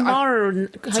 I Kate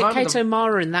think-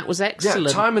 O'Mara in that was excellent.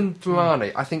 Yeah, Time and the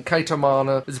Rani. I think Kate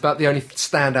O'Mara is about the only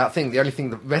standout thing, the only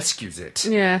thing that rescues it.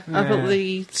 Yeah, I thought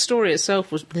the story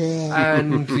itself was bleh.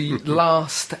 And the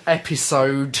last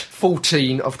episode,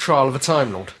 14 of Trial of a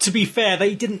Time Lord. To be fair,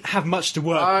 they didn't have much to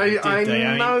work with, I did they? I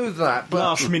mean, know that, but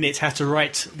last minute had to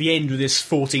write the end of this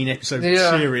 14-episode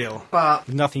Yeah, serial. but-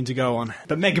 With nothing to go on.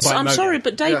 But Megabyte So I'm Mojo. sorry,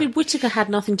 but David Yeah. Whittaker had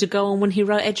nothing to go on when he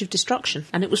wrote Edge of Destruction,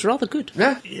 and it was rather good.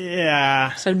 yeah.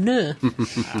 Yeah. So no.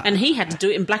 And he had to do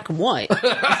it in black and white.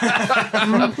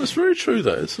 That's very true,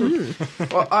 that is.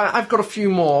 Well, I've got a few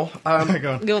more. Go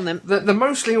on. Go on then. They're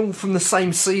mostly all from the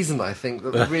same season, I think,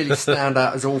 that really stand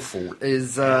out as awful.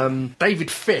 Is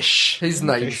David Fish. His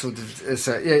name sort of is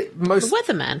most. The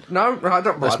Weatherman. No, I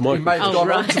don't. That's He may have Michael.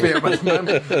 gone Oh, on to be a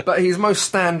weatherman, but his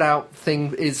most standout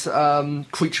thing is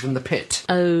Creature from the Pit.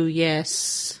 Oh,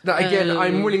 yes. Now, again, Oh.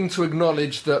 I'm willing to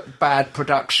acknowledge that bad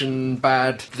production,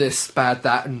 bad this, bad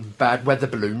that, and bad weather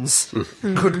balloons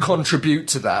could contribute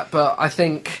to that. But I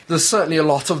think there's certainly a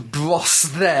lot of dross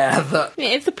there that. Yeah,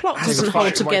 if the plot Has doesn't a hold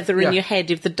fight, together yeah. in your head,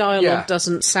 if the dialogue Yeah.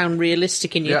 doesn't sound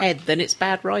realistic in your Yeah. head, then it's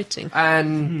bad writing.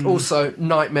 And also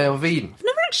Nightmare of Eden. I've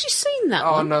never actually seen that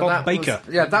Oh one. no, Bob that Baker.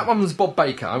 Was, yeah, that one was Bob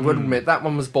Baker. I would admit that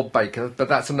one was Bob Baker, but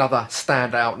that's another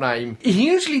standout name. He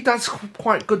usually does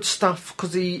quite good stuff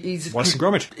because he's Wallace and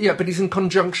Gromit. Yeah, but he's in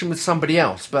conjunction with somebody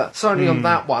else. But certainly on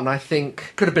that one, I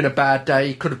think could have been a bad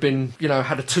day. Could have been,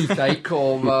 had a toothache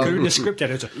or Could have been a script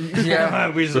editor. yeah.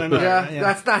 We just don't know.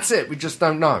 Yeah, that's it. We just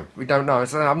don't know. We don't know.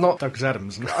 So I'm not. Douglas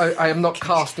Adams. I am not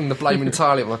casting the blame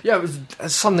entirely on. Yeah, it was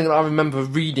something that I remember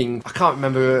reading. I can't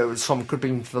remember who it was from. Could have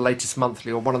been the latest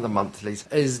monthly or one of the monthlies.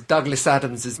 Is Douglas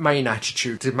Adams' main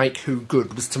attitude to make Who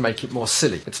good was to make it more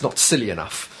silly. It's not silly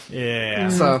enough. Yeah.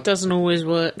 So Doesn't always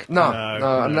work. no,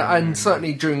 No, and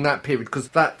certainly during that period, because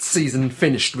that season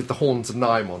finished with the Horns of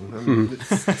Nymon. And it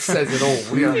says it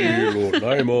all. Yeah. Lord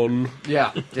Nymon.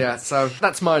 Yeah. So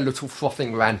that's my little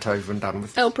frothing rant over and done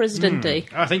with. El Presidente.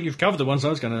 I think you've covered the ones I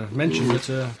was going to mention, but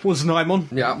was Nymon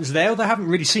Yeah. is there. They haven't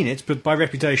really seen it, but by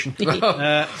reputation.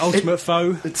 Ultimate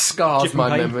Foe. It scars Chip and my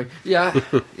Payne. memory. Yeah.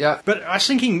 But I was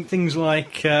thinking things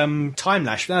like Time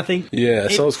Lash, and I think... Yeah,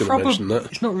 so I was it gonna mention that.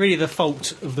 It's not really the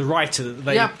fault of the writer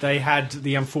that they had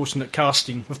the unfortunate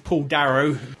casting of Paul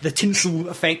Darrow, the tinsel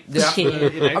effect. Yeah.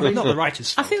 I mean, not the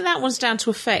writer's I fault. think that one's down to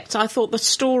effect. I thought the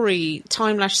story,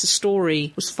 Time Lash the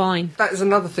story, was fine. That is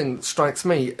another thing that strikes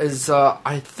me is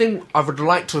I think I would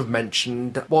like to have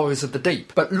mentioned Warriors of the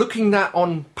Deep, but looking that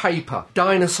on paper,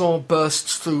 dinosaur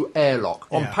bursts through airlock.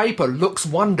 On Yeah. paper, looks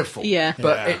wonderful. Yeah.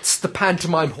 But Yeah. it's the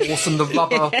pantomime horse and the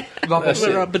rubber. The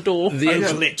rubber door.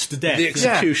 Overlit to death. The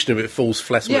execution of it falls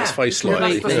flat on its face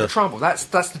slightly. That's the trouble. That's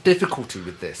the difficulty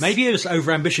with this. Maybe it was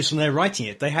overambitious when they were writing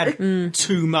it. They had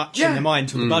too much in their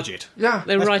mind for the budget. Yeah.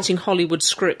 They were writing Hollywood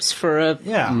scripts for a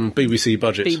Yeah. BBC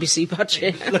budget. BBC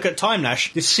budget. Look at Time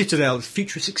Lash, this citadel, this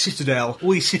futuristic citadel,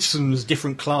 all these citizens,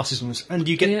 different classes, and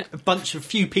you get Yeah. a bunch of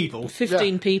few people.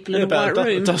 15 people in a about white a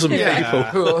room. dozen people.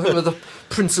 who are the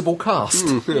principal cast.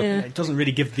 Yeah. It doesn't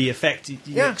really give the effect you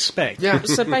Yeah. expect. Yeah.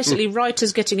 So basically,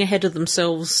 writers getting ahead of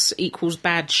themselves equals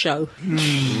bad show.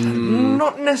 No,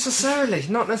 not necessarily.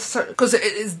 Not necessarily. Because it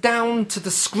is down to the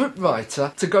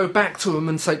scriptwriter to go back to him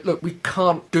and say, look, we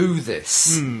can't do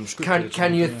this.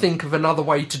 Can you think of another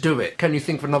way to do it? Can you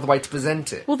think of another way to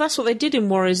present it? Well, that's what they did in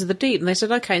Warriors of the Deep, and they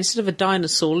said, OK, instead of a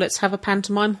dinosaur, let's have a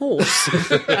pantomime horse.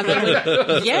 And they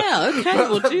went, yeah, OK,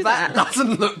 we'll do that. That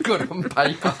doesn't look good on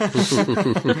paper.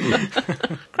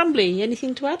 Crumbly,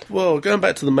 anything to add? Well, going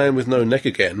back to the man with no neck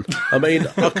again, I mean,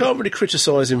 I can't really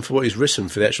criticise him for what he's written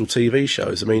for the actual TV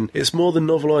shows. I mean, it's more than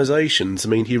novelisations. I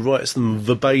mean, he writes them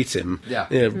verbatim,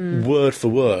 word for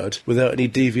word, without any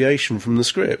deviation from the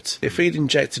script. If he'd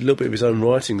injected a little bit of his own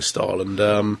writing style and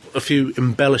a few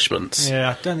embellishments... Yeah,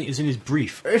 I don't think it was in his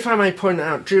brief. If I may point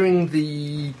out, during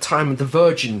the time of the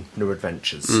Virgin New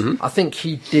Adventures, I think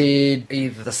he did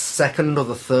either the second or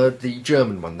the third, the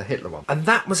German one, the Hitler one. And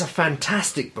that was a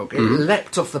fantastic book. It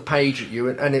leapt off the page at you,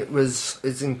 and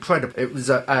it's incredible. It was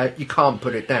you can't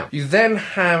put it down. You then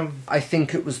have, I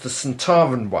think it was the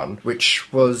Centauran one,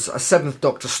 which was a Seventh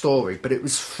Doctor story, but it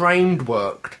was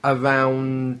frameworked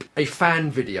around a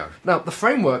fan video. Now, the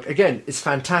framework, again, is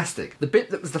fantastic. The bit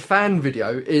that was the fan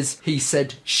video is he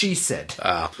said, she said.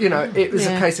 You know, it was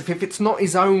a case of if it's not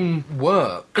his own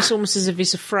work... It's almost as if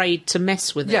he's afraid to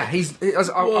mess with it. Yeah,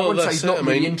 I wouldn't say he's not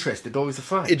really interested or he's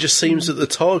afraid. It just seems that the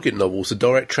Target novels are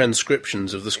direct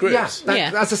transcriptions of the scripts.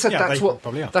 As I said, that's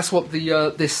what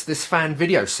the this fan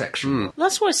video section.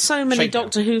 That's why so many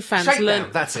Doctor Who fans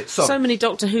learned. That's it. Sorry. So many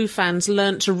Doctor Who fans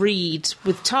learnt to read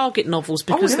with Target novels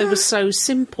because they were so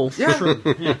simple.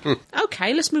 Yeah.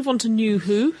 Okay, let's move on to New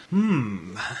Who.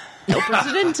 El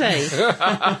Presidente.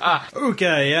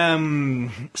 Okay,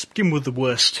 let's begin with the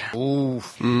worst.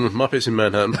 Muppets in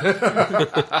Manhattan.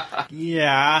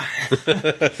 Yeah.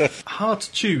 Hard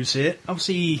to choose here.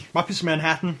 Obviously, Muppets in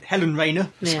Manhattan, Helen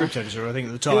Rayner, the script editor, I think,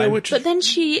 at the time. But then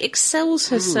she excels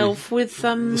herself with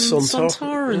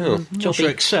Sontaran. Not sure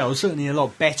excels, certainly a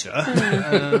lot better.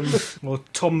 Well,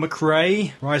 Tom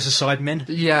McRae, Rise of Sidemen.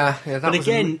 Yeah,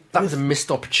 that was a missed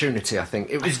opportunity, I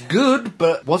think. It was good,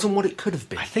 but wasn't what it could have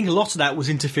been. I think a lot of that was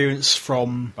interference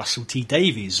from Russell T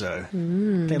Davies, though. I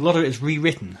think a lot of it is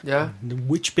rewritten. Yeah.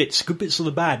 Which bits? Good bits or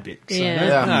the bad bits?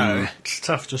 Yeah. It's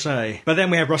tough to say. But then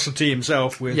we have Russell T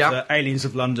himself with Aliens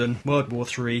of London, World War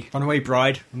III, Runaway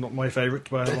Bride, not my favourite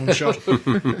by a long shot.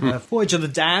 Voyage of the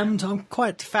Damned, I'm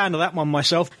quite a fan of that one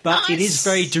myself, but it is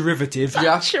very derivative.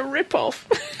 Such a rip-off.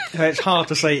 It's hard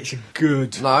to say it's a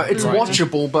good... No, it's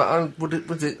watchable, but would it...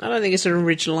 I don't think it's an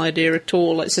original idea at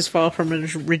all. It's as far from an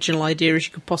original idea as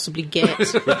you could possibly get.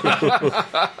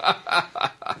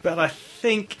 But I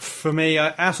think, for me,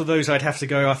 out of those, I'd have to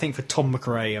go, I think, for Tom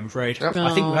McRae, I'm afraid. Yep.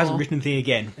 I think he hasn't written anything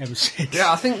again ever since.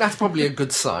 Yeah, I think that's probably a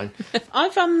good sign.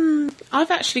 I've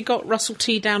actually got Russell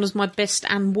T down as my best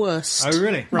and worst. Oh,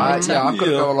 really? Right. I've got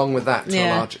to go along with that to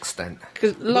a large extent.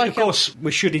 But of course,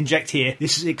 we should inject here,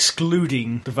 this is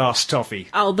excluding the Vast Toffee.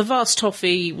 Oh, the Vast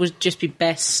Toffee would just be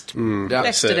best.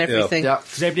 Best at everything. Yeah.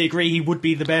 Does everybody agree he would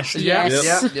be the best?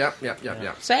 Yes.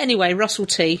 Yeah. So anyway, Russell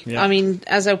T. I mean,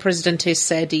 as El Presidente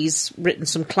said, he's written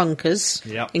some clunkers,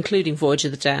 including Voyage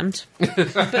of the Damned.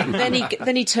 But then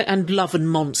he and Love and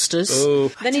Monsters.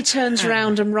 Then he turns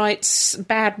around and writes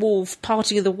Bad Wolf,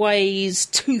 Parting of the Ways,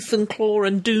 Tooth and Claw,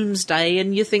 and Doomsday,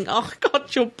 and you think, oh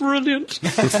God, you're brilliant.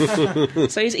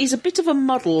 So he's a bit of a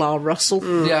muddle, our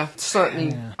Russell. Yeah, certainly.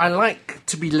 Yeah. I like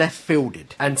to be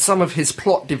left-fielded, and some of his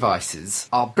plot devices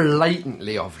are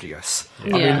blatantly obvious. I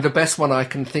mean, the best one I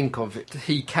can think of,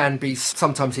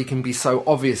 sometimes he can be so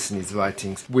obvious in his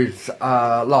writings with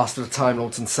Last of the Time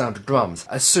Lords and Sound of Drums.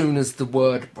 As soon as the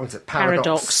word,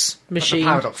 Paradox Machine. The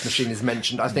Paradox Machine is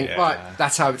mentioned, I think, right,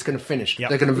 that's how it's going to finish. Yep.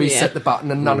 They're going to reset the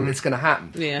button and none of it's going to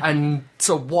happen. Yeah. And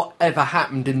so whatever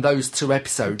happened in those two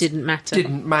episodes didn't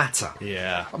matter.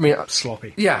 Yeah. I mean,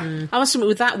 sloppy. Yeah. I must admit,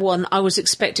 with that one, I was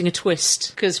expecting a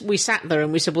twist, because we sat there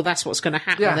and we said, well, that's what's going to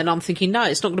happen. And then I'm thinking, no,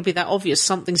 it's not going to be that obvious.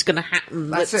 Something's going to happen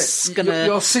that's going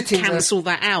to cancel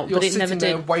that out. But it never did. You're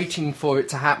sitting there waiting for it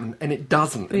to happen, and it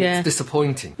doesn't. And it's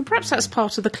disappointing. And perhaps that's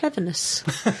part of the cleverness.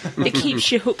 It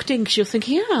keeps you hooked in, because you're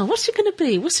thinking, what's it going to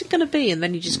be? What's it going to be? And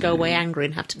then you just go away angry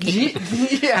and have to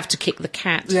kick the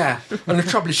cat. Yeah. And the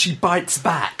trouble is she bites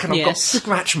back, and I've got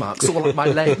scratch marks all up my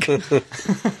leg.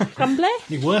 Crumbly?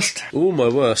 Your worst? Oh, my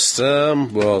worst.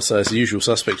 Well, I'll say it's the usual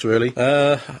suspects, really.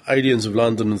 Aliens of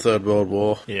London and Third World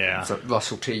War. Yeah. So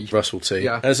Russell T.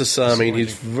 Yeah. As I say, I mean,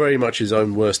 he's very much his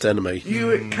own worst enemy.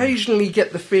 You occasionally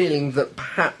get the feeling that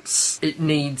perhaps it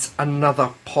needs another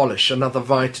polish, another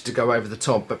writer to go over the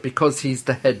top, but because he's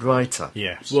the head writer.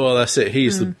 Yes. Well, that's it.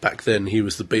 Back then, he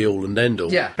was the be-all and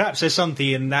end-all. Yeah. Perhaps there's something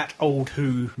in that old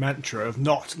Who mantra of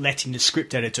not letting the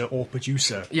script editor or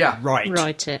producer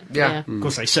write it. Yeah. Of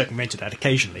course, they circumvented that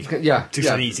occasionally. Yeah. Because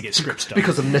they need to get scripts done.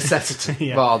 Because of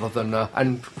necessity, rather than...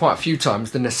 and quite a few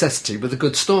times, the necessity were the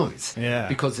good stories. Yeah.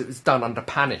 Because it was done under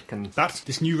panic. And But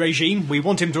this new regime, we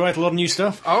want him to write a lot of new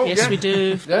stuff. Oh, Yes, we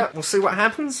do. Yeah, we'll see what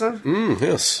happens.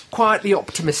 Yes. Quietly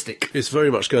optimistic. It's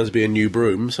very much going to be a new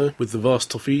broom, so with the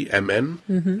vast toffee, MM,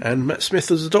 and Matt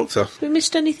Smith as the Doctor. Have we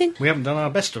missed anything? We haven't done our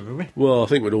best of it, have we? Well, I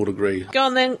think we'd all agree. Go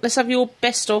on then, let's have your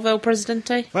best of El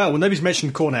Presidente. Well, nobody's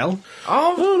mentioned Cornell.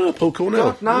 Oh, no, Paul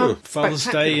Cornell. No. Yeah. Father's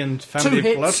Spectacular. Day and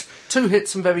Family of Blood. Two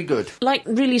hits and very good. Like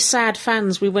really sad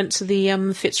fans, we went to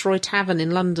the Fitzroy Tavern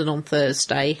in London on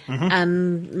Thursday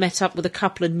and met up with a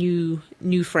couple of new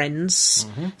friends,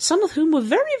 some of whom were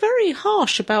very, very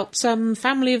harsh about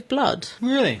Family of Blood.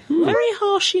 Really? Very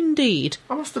harsh indeed.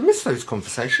 I must have missed those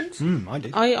conversations. I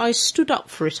did. I stood up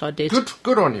for it, I did.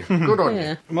 Good on you. Good on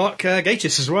Yeah. you. Mark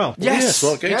Gatiss as well. Yes,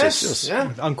 Mark Gatiss, yes. Yeah.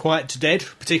 With Unquiet to Dead,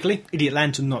 particularly. Idiot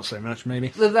Lantern, not so much, maybe.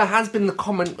 There has been the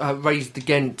comment raised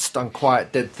against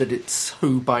Unquiet Dead that it's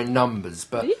Who by numbers,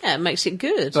 but Yeah, it makes it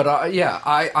good. but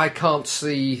I can't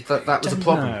see that was a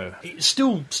problem. No. It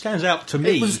still stands out to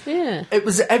me. It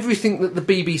was everything that the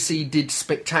BBC did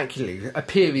spectacularly, a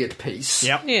period piece.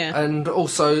 Yep. Yeah. And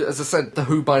also, as I said, the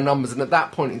Who by numbers, and at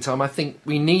that point in time, I think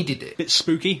we needed it. Bit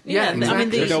spooky. Yeah, exactly. I mean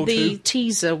Good old the Who.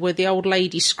 teaser with the old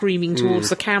lady screaming towards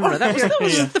the camera. That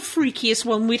was the freakiest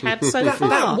one we'd had so far.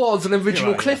 That was an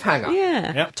original cliffhanger.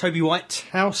 Yeah. Yep. Toby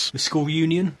Whitehouse, the school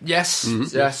reunion. Yes,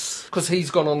 yes, because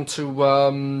he's gone on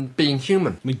to being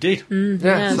human. We did. Yeah,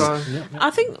 Yes. so I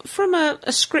think from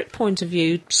a script point of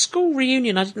view, School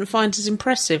Reunion I didn't find as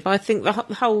impressive. I think the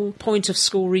whole point of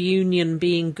School Reunion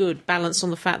being good balanced on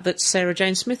the fact that Sarah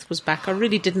Jane Smith was back. I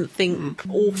really didn't think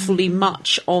awfully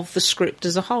much of the script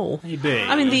as a whole. Maybe.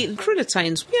 I mean, the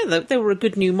Krillitanes, they were a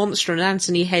good new monster, and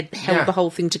Anthony held the whole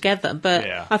thing together, but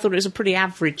I thought it was a pretty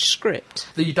average script.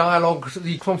 the dialogue,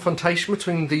 the confrontation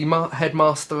between the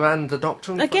headmaster and the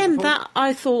Doctor. Again, that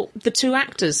I thought the two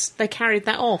actors, they carried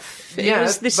that off.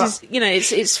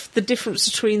 It's the difference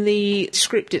between the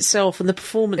script itself and the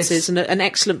performances, and an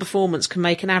excellent performance can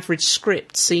make an average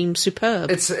script seem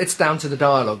superb. It's down to the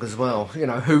dialogue as well. You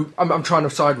know, who I'm trying to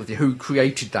side with you. Who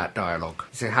created that dialogue?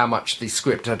 So how much the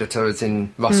script editor is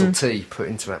in Russell T put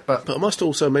into it. But I must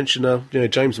also mention,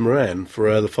 James Moran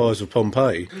for The Fires of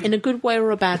Pompeii. In a good way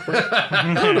or a bad way?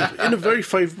 In a very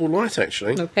favourable light,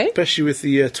 actually. Okay. Especially with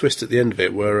the twist at the end of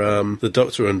it, where the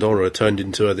Doctor and Donna are turned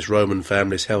into this Roman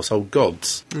family's household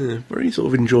gods. Yeah, very sort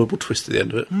of enjoyable twist at the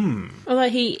end of it. Although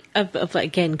he,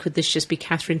 again, could this just be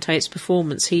Catherine Tate's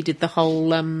performance? He did the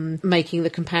whole making the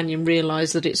companion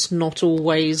realise that it's not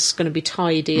always going to be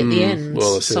tidy at the end.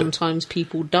 Well, that's it. Sometimes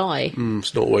people die.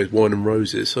 It's not always wine and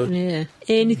roses, so... Yeah.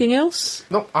 Anything else?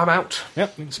 no, I'm out.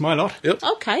 Yep, it's my lot. Yep.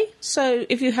 Okay, so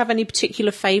if you have any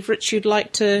particular favourites you'd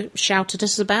like to shout at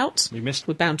us about,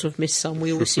 we're bound to have missed some.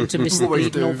 We always seem to miss the Always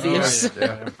big do. obvious.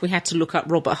 Yeah. We had to look up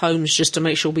Robert Holmes just to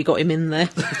make sure we got him in there.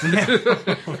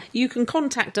 You can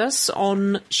contact us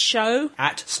on show.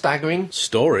 At Staggering.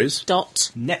 Stories.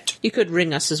 net. You could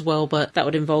ring us as well, but that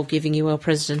would involve giving you El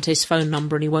Presidente's phone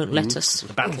number and he won't let us.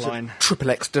 The battle line. Triple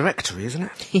X directory, isn't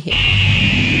it?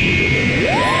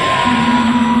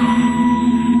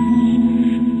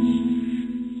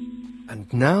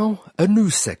 And now, a new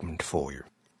segment for you.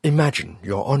 Imagine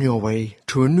you're on your way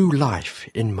to a new life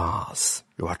in Mars.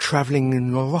 You are travelling in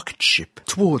your rocket ship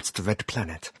towards the red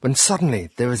planet, when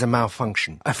suddenly there is a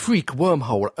malfunction. A freak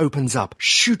wormhole opens up,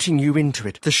 shooting you into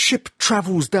it. The ship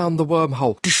travels down the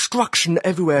wormhole. Destruction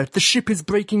everywhere. The ship is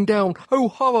breaking down. Oh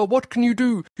horror, what can you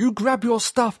do? You grab your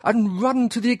stuff and run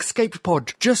to the escape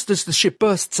pod. Just as the ship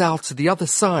bursts out to the other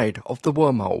side of the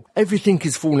wormhole, everything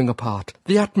is falling apart.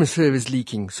 The atmosphere is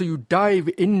leaking, so you dive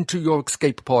into your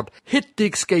escape pod, hit the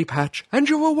escape hatch, and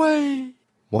you're away.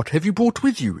 What have you brought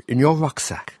with you in your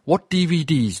rucksack? What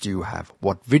DVDs do you have?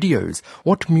 What videos?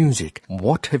 What music?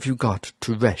 What have you got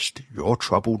to rest your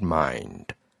troubled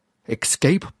mind?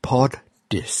 Escape Pod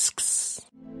Discs.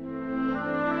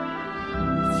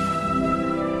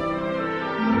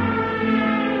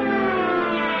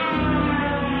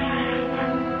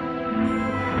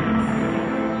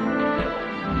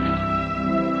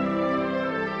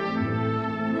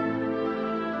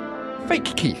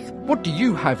 Fake Keith, what do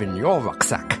you have in your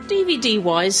rucksack?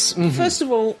 DVD-wise, first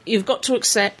of all, you've got to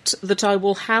accept that I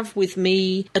will have with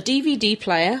me a DVD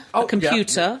player, a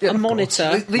computer, a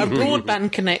monitor, a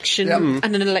broadband connection, and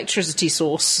an electricity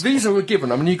source. These are a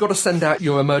given. I mean, you've got to send out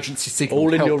your emergency signal.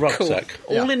 All in your rucksack.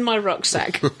 Cool. All in my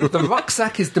rucksack. The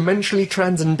rucksack is dimensionally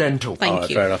transcendental. Thank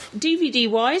you. Fair enough.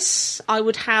 DVD-wise, I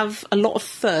would have a lot of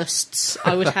firsts.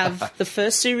 I would have the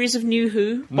first series of New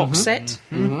Who box set,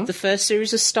 the first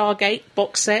series of Stargate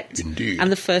box set, Indeed.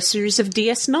 and the first series of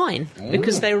DS9,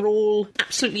 because they were all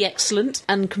absolutely excellent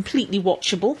and completely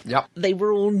watchable. Yep. They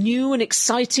were all new and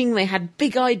exciting. They had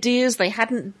big ideas. They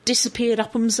hadn't disappeared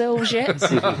up themselves yet.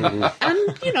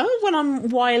 And, you know, when I'm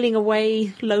whiling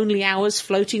away lonely hours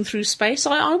floating through space,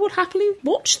 I would happily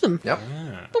watch them. Yep.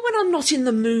 But when I'm not in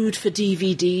the mood for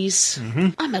DVDs,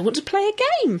 I may want to play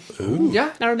a game. Ooh.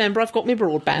 Yeah. Now remember, I've got my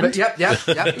broadband. But yep.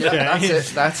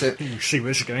 That's it. You see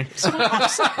where it's going.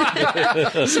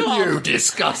 You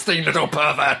disgusting little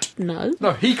pervert. No.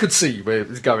 No, he could see where it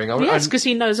was going. Yes, because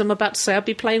he knows I'm about to say I'll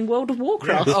be playing World of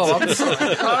Warcraft. Oh, I'm sorry.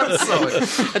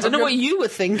 I don't know what you were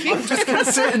thinking. I'm just going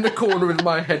to sit in the corner with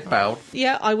my head bowed.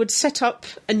 Yeah, I would set up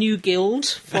a new guild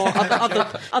for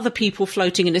other people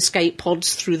floating in escape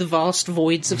pods through the vast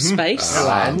voids of space.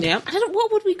 Yeah. I don't know,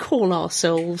 what would we call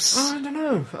ourselves? I don't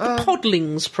know.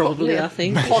 Podlings, probably, I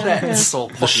think. Podettes or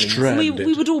podlings.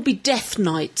 We would all be Death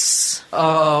Knights.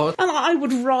 Oh. And I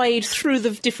would ride through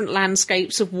the different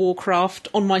landscapes of Warcraft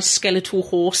on my skeletal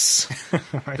horse.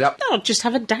 Yep. I'd just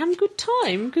have a damn good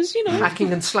time, because, you know...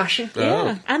 Hacking and slashing.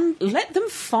 Yeah, and let them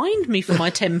find me for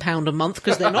my £10 a month,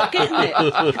 because they're not getting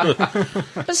it.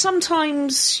 But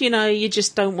sometimes, you know, you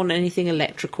just don't want anything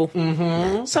electrical.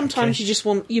 Sometimes you just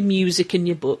want your music and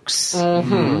your books.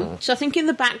 So I think in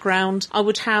the background, I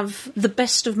would have The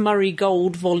Best of Murray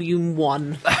Gold Volume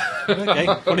 1. Okay,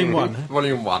 Volume 1.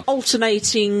 Volume 1.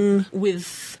 Alternating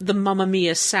with the Mamma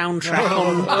Mia soundtrack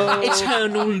on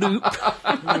eternal loop.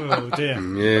 Oh, dear.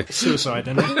 Yeah. Suicide,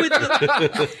 isn't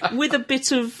it? with a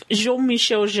bit of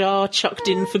Jean-Michel Jarre chucked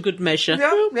in for good measure.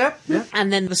 Yeah.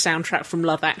 And then the soundtrack from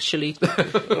Love Actually,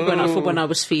 when I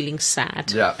was feeling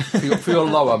sad. Yeah, for your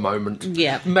lower moment.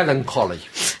 Yeah. Melancholy.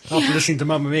 After listening to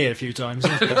Mamma Mia a few times.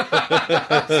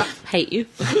 Hate you.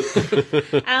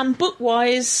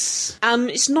 Book-wise,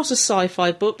 it's not a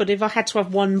sci-fi book, but if I had to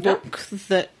have one book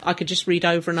that I could just read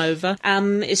over and over,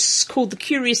 it's called The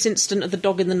Curious Incident of the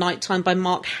Dog in the Nighttime by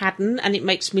Mark Haddon, and it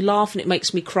makes me laugh and it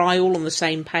makes me cry all on the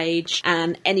same page,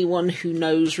 and anyone who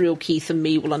knows Real Keith and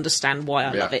me will understand why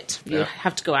I love it. You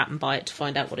have to go out and buy it to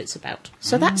find out what it's about.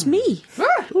 So that's me.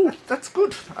 That's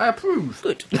good. I approve.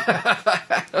 Good.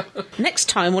 Next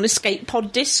time on Escape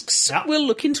Pod Discs, we'll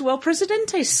look into El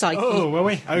Presidente's psyche. Oh, will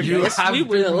we? Okay. You have we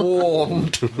been will.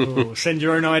 warned. Oh, send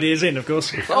your own ideas in, of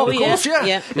course. Of course,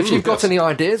 yeah. If you've got any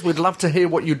ideas, we'd love to hear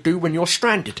what you do when you're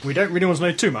stranded. We don't really want to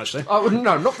know too much, though. Oh,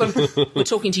 no, not the... We're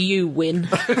talking to you, Win.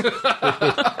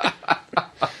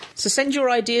 So send your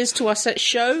ideas to us at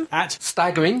show At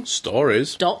Staggering.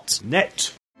 Stories.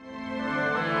 net.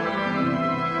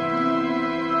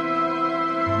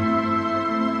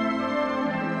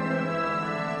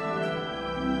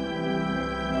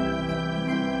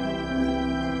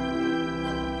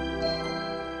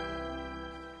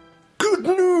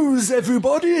 Good news,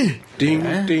 everybody! Ding,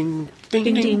 ding, ding,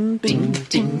 ding ding.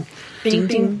 ding ding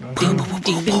ding ding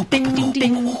ding ding ding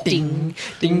ding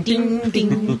ding ding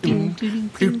ding ding ding.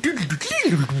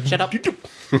 Shut up.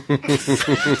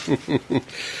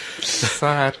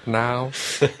 Sad now.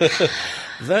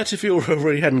 That, if you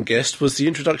already hadn't guessed, was the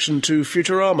introduction to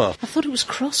Futurama. I thought it was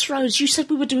Crossroads. You said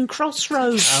we were doing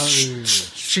Crossroads.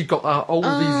 She got all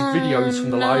these videos from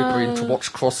the library to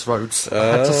watch Crossroads.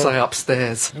 I had to say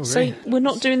upstairs. So we're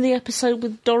not doing the episode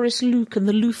with Doris Luke and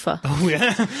the loofah. Oh,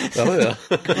 yeah. Oh, yeah.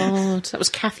 God, that was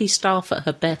Kathy Staff at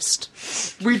her best.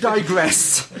 We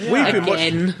digress.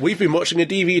 We've been watching a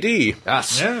DVD.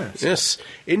 Yes. Yes.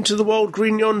 Into the Wild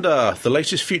Green Yonder, the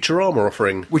latest Futurama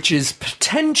offering. Which is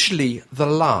potentially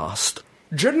the last.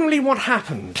 Generally what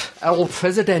happened, El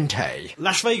Presidente.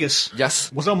 Las Vegas.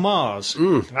 Yes. Was on Mars.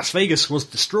 Las Vegas was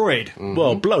destroyed.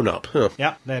 Well, blown up. Huh.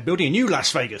 Yeah, they're building a new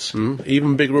Las Vegas.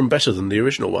 Even bigger and better than the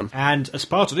original one. And as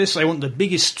part of this, they want the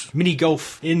biggest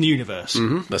mini-golf in the universe.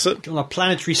 That's it. On a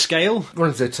planetary scale.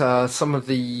 What is it? Some of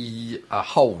the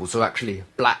holes are actually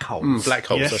black holes. Black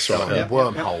holes, Yes. that's right. Yeah.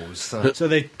 Wormholes. So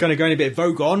they're going to go in a bit of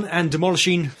Vogon and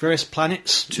demolishing various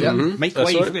planets to make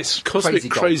way for this. Cosmic Crazy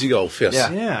crazy golf, yes.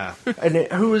 Yeah. Yeah. And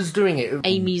who was doing it?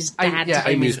 Amy's dad.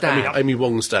 Amy's dad. Amy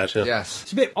Wong's dad, yeah. Yes.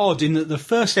 It's a bit odd in that the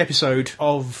first episode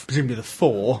of, presumably the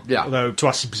 4, Yeah. although to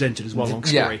us it's presented as one long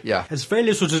story, Yeah. has very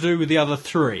little to do with the other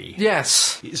 3.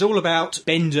 Yes. It's all about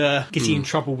Bender getting in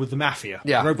trouble with the Mafia.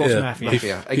 Yeah. Robot Yeah.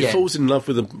 Mafia. He falls in love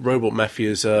with the Robot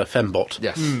Mafia's fembot.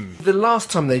 Yes. The last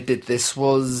time they did this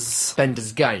was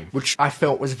Bender's Game, which I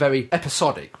felt was very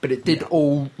episodic, but it did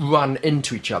all run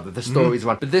into each other. The stories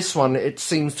run. But this one, it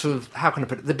seems to have, how can I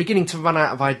put it, they're beginning to run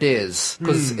out of ideas,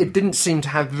 because it didn't seem to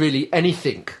have really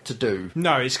anything to do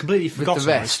No, it's completely with forgotten. the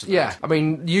rest. Yeah. I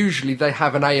mean, usually they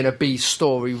have an A and a B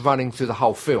story running through the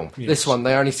whole film. Yes. This one,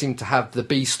 they only seem to have the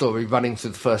B story running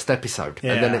through the first episode,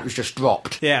 and then Yeah. it was just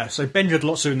dropped. Yeah, so Bender had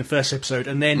lots to do in the first episode,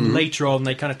 and then later on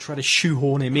they kind of try to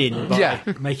shoehorn him in by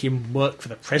making him work for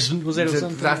the president, was it, or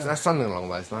something? That's something along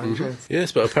those lines. Yes.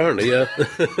 Yes, but apparently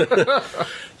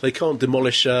they can't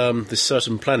demolish this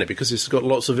certain planet because it's got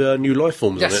lots of new life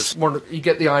forms Yes, on it. well, you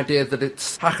get the idea that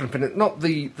it's, how can I put it, not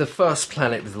the first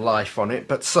planet with life on it,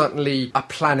 but certainly a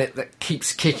planet that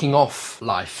keeps kicking off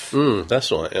life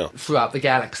That's right, yeah. throughout the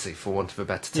galaxy, for want of a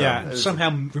better term. Yeah, somehow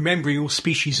remembering all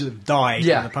species that have died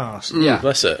in the past. Yeah.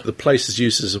 That's it. The place is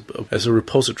used as a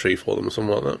repository for them or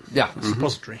something like that. Yeah.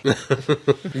 Repository.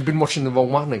 You've been watching the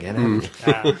wrong one again,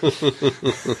 haven't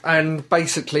you? And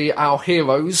basically our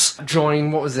heroes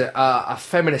join, what was it, a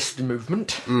feminist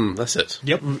movement. That's it.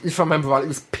 Yep. If I remember right, it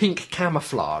was pink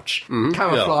camouflage.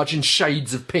 Camouflage in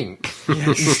shades of pink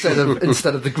instead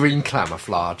of the green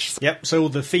camouflage. Yep, so all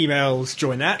the females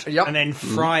join that, Yep. and then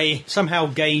Fry somehow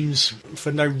gains,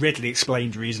 for no readily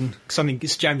explained reason, something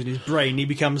gets jammed in his brain, he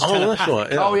becomes Oh, that's telepathic.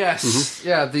 right, yeah. Oh, yes.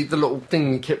 Yeah, the little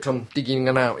thing he kept on digging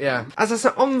and out, yeah. As I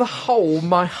said, on the whole,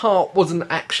 my heart wasn't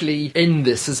actually in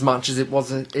this as much as it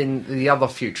was in the other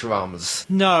Futuramas.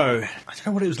 No, I don't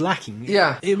know what it was lacking.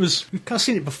 Yeah. It was, we've kind of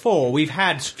seen it before, we've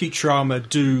had Futurama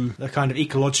do the kind of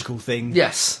ecological thing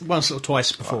Yes. once or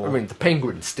twice before. I mean, the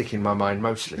penguins stick in my mind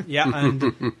mostly. Yeah,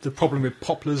 and the problem with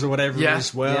poplars or whatever Yeah,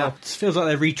 as well. yeah. It feels like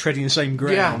they're retreading the same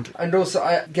ground. Yeah, and also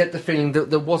I get the feeling that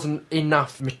there wasn't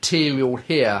enough material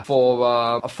here for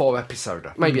a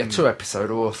 4-episoder. Maybe a 2-episode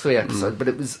or a 3-episode, but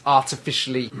it was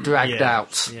artificially dragged Yeah.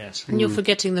 out. Yes. And you're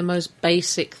forgetting the most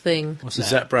basic thing. What's that?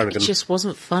 Zach Brannigan. It just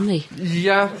wasn't funny.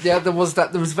 Yeah, there was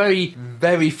that. There was very,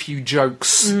 very few jokes,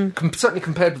 certainly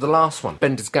compared with the last one,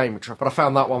 Bender's Game, but I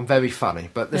found that one very funny.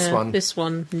 But this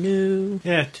one, no.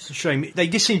 Yeah, it's a shame. They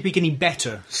did seem to be getting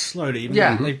better slowly.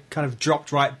 Yeah. They kind of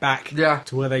dropped right back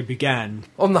to where they began.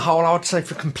 on the whole, I would say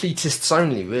for completists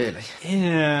only, really.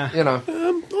 Yeah. You know.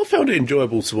 I found it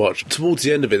enjoyable to watch. Towards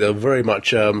the end of it, they were very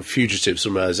much fugitives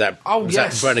from Zach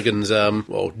Brannigan's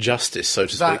justice, so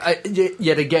to speak.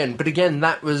 Yet again, but again,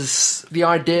 that was the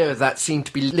idea of that seemed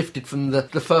to be lifted from the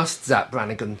first Zach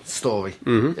Brannigan story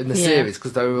in the series,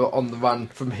 because they were on the run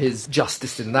from his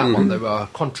justice in that one. They were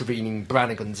contravening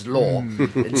Brannigan's law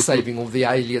in saving all the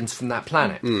aliens from that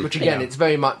planet, which again, it's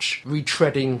very much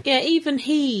retreading. Yeah, even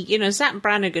he, Zach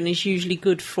Brannigan is usually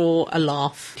good for a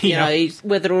laugh. You know,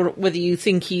 whether you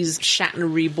think he's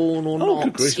Shatner reborn or not,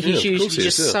 good grief, he's yeah, of usually course he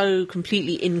is, just so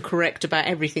completely incorrect about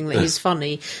everything that is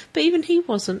funny. But even he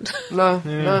wasn't. No.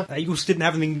 He also didn't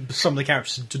have anything some of the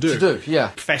characters to do.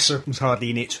 Professor was hardly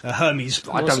in it. Hermes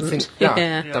I don't think.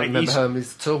 Yeah. Don't remember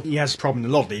Hermes at all. He has a problem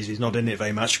in a lot of these. He's not in it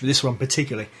very much, but this one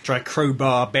particularly. Try to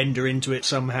crowbar Bender into it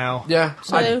somehow. Yeah.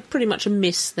 So pretty much a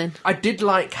miss then. I did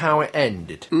like how it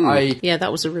ended. Yeah,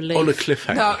 that was a relief. On a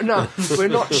cliffhanger. No, we're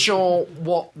not sure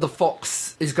what the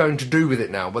Fox is going to do with it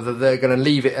now, whether they're going to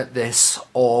leave it at this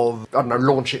or, I don't know,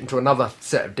 launch it into another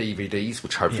set of DVDs,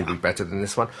 which hopefully will be better than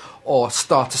this one, or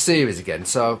start a series again.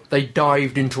 So they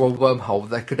dived into a wormhole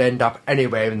that could end up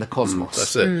anywhere in the cosmos.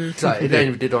 That's it. So it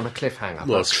ended on a cliffhanger.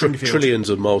 Well, trillions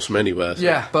of miles from anywhere. So.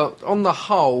 Yeah, but on the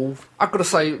whole, I've got to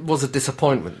say it was a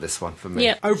disappointment, this one, for me.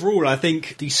 Yeah. Overall, I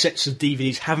think these sets of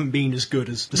DVDs haven't been as good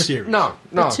as the series. No.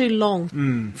 They're too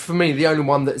long. For me, the only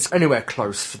one that's anywhere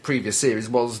close to the previous series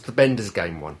was the Bender's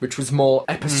Game one, which was more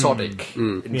episodic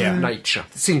in nature.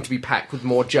 It seemed to be packed with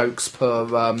more jokes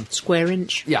per... Square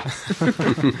inch. Yeah.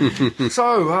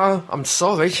 So, I'm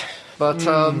sorry, but...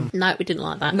 No, we didn't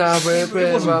like that. No,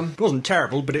 It wasn't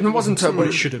terrible, but it wasn't terrible. what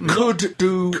it should have been. Could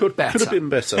do better. Could have been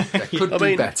better. Could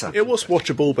do better. It was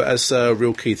watchable, but as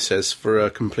Real Keith says, for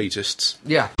completists.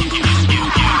 Yeah.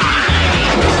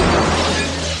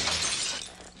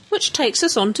 Which takes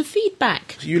us on to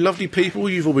feedback. You lovely people,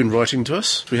 you've all been writing to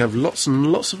us. We have lots and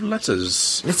lots of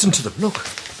letters. Listen to them, look.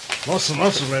 Lots and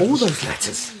lots of letters. All those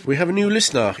letters. We have a new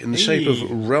listener in the shape of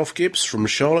Ralph Gibbs from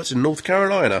Charlotte in North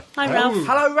Carolina. Hi, Ralph.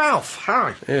 Hello, Ralph.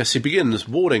 Hi. Yes, he begins,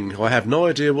 warning, I have no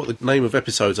idea what the name of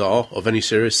episodes are of any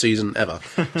series season ever.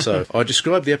 So, I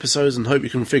describe the episodes and hope you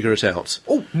can figure it out.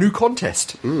 Oh, new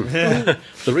contest. The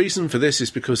reason for this is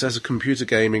because as a computer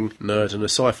gaming nerd and a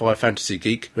sci-fi fantasy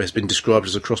geek who has been described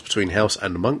as a cross between house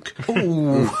and monk,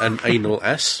 and anal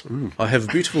ass, I have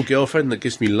a beautiful girlfriend that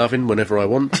gives me loving whenever I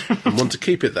want, and want to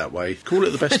keep it that way. Call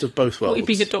it the best of both worlds. What are you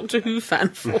being a Doctor Who fan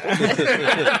for?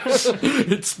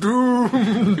 It's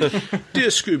doomed. Dear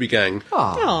Scooby Gang,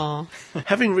 Aw.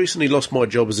 having recently lost my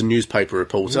job as a newspaper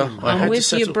reporter, I I'm had to with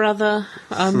settle... you, brother.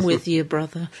 I'm with you,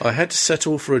 brother. I had to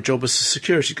settle for a job as a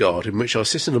security guard in which I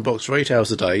sit in a box for 8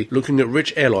 hours a day looking at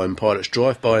rich airline pilots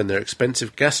drive by in their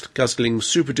expensive gas-guzzling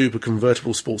super-duper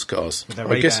convertible sports cars. With their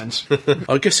Ray-Bans.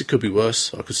 I guess it could be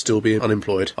worse. I could still be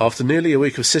unemployed. After nearly a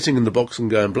week of sitting in the box and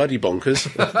going bloody bonkers,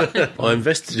 I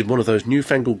invested in one of those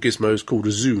newfangled gizmos called a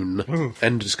Zune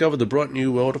and discovered the bright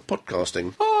new world of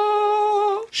podcasting.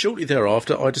 Shortly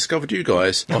thereafter, I discovered you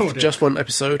guys. After just one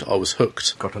episode, I was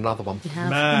hooked. Got another one.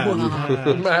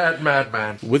 Man.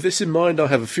 Mad. With this in mind, I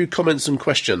have a few comments and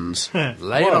questions.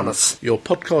 Lay it on us. Your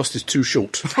podcast is too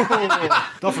short.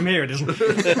 Not from here, it isn't. We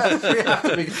have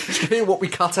to hear what we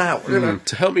cut out. You know?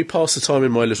 To help me pass the time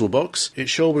in my little box, it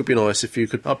sure would be nice if you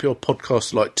could up your podcast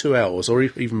to like 2 hours, or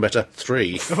even better,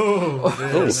 3. Is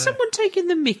someone taking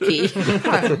the mickey?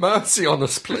 Have mercy on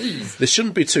us, please. This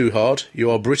shouldn't be too hard.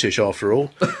 You are British, after all.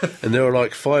 And there are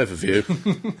like 5 of you.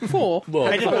 4. Well,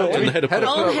 and the head of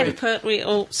Oh, head of Pertwee.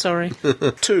 Oh, sorry.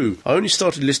 2. I only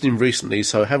started listening recently,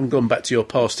 so I haven't gone back to your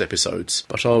past episodes.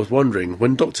 But I was wondering,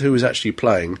 when Doctor Who is actually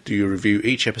playing, do you review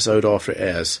each episode after it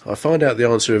airs? I find out the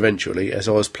answer eventually, as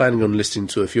I was planning on listening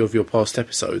to a few of your past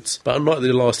episodes. But unlike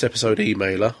the last episode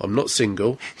emailer, I'm not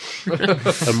single.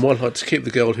 And one had to keep the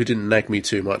girl who didn't nag me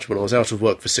too much when I was out of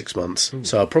work for 6 months.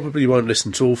 So I probably won't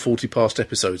listen to all 40 past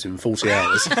episodes in 40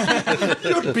 hours.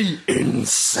 You'd be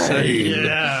insane.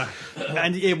 Yeah.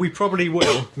 And we probably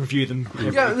will review them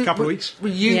every couple of weeks.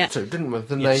 We used to, didn't we?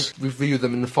 Then they review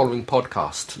them in the following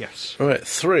podcast. Yes. Right,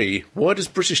 3. Why does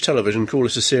British television call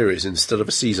it a series instead of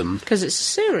a season? Because it's a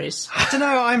series. I don't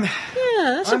know,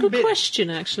 Yeah, that's a good question,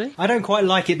 actually. I don't quite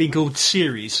like it being called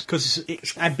series, because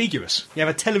it's ambiguous. You have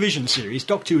a television series,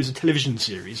 Doctor Who is a television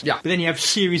series, yeah. But then you have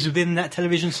series within that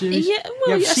television series. Yeah,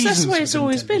 well, yes, that's the way it's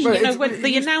always been. Well, You know, when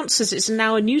the announcers, it's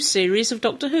now a new series of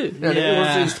Doctor Who. Yeah, it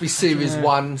always used to be Series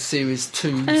 1, Series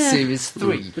 2, Series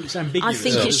 3. But it's ambiguous. I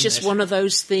think it's just one of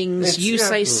those things. You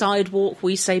say sidewalk,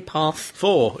 we say path.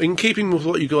 4. In keeping with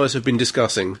what you guys have been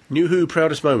discussing, New Who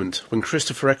proudest moment, when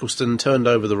Christopher Eccleston turned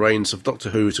over the reins of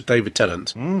Doctor Who to David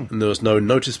Tennant, and there was no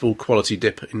noticeable quality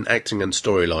dip in acting and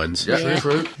storylines. Yeah,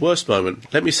 true. Worst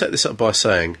moment, let me set this up by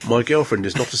saying, my girlfriend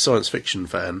is not a science fiction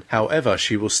fan, however,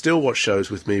 she will still watch shows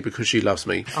with me because she loves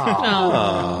me.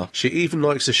 She even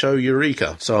likes the show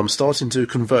Eureka, so I'm starting to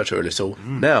convert her a little.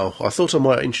 Now, I thought I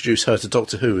might introduce her to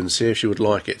Doctor Who and see if she would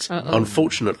like it.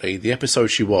 Unfortunately, the episode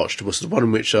she watched was the one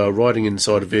in which riding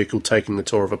inside a vehicle taking a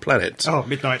tour of a planet. Oh,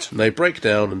 midnight. They break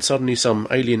down and suddenly some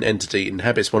alien entity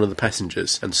inhabits one of the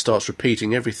passengers and starts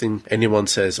repeating everything anyone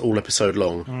says all episode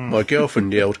long. My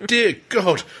girlfriend yelled, "Dear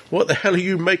God, what the hell are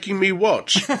you making me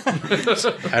watch?"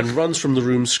 and runs from the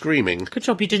room screaming. Good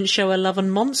job you didn't show her Love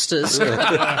and Monsters.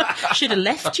 Should have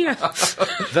left you.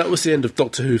 That was the end of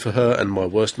Doctor Who for her and my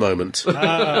worst moment. Should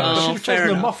have chosen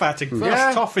the Moffat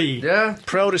first toffee. Yeah.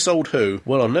 Proudest old Who?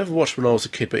 Well, I never watched when I was a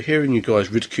kid, but hearing you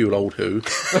guys ridicule old Who,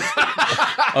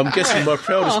 I'm guessing my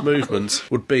proudest movement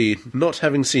would be not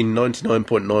having seen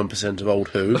 99.9% of old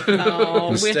Who.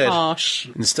 Oh, we're harsh.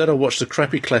 Instead, I watched the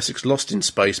crappy classics Lost in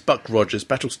Space, Buck Rogers,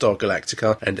 Battlestar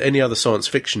Galactica, and any other science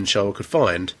fiction show I could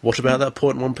find. What about that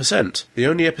 0.1%? The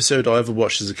only episode I ever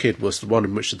watched as a kid was the one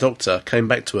in which the Doctor came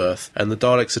back to Earth and the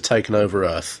Daleks had taken over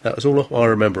Earth. That was all I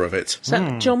remember of it. Is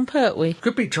that John Pertwee?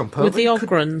 Could be John Pertwee. With the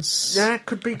Ogrons? Yeah,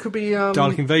 could be.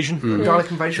 Dalek Invasion. Dalek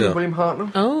Invasion with William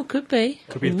Hartnell. Oh, could be.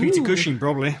 Could be Peter Cushing,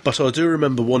 probably. But I do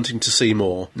remember wanting to see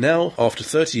more. Now, after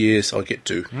 30 years, I get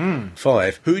to.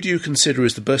 5. Who do you consider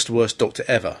is the best or worst Doctor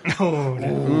ever? Oh,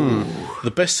 no.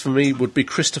 The best for me would be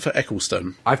Christopher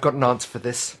Eccleston. I've got an answer for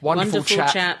this. Wonderful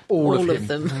chap. All of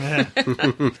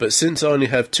them. But since I only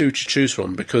have 2 to choose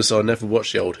from because I never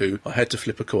watched the old Who, I had to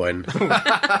flip a coin.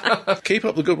 Keep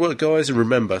up the good work, guys, and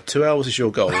remember, 2 hours is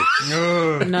your goal.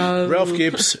 No. Ralph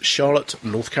Gibbs, Charlotte,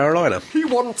 North Carolina. He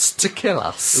wants to kill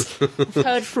us.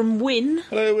 Heard from Wynne.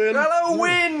 Hello, Wynne. Hello,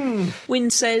 Wynne. Wynne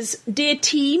says, "Dear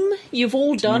team, you've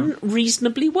all done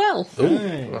reasonably well. well.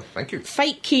 Well, thank you.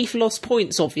 Fake Keith lost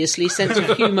points, obviously, sense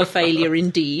of humour failure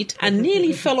indeed, and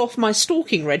nearly fell off my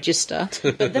stalking register.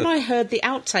 But then I heard the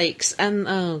outtakes and,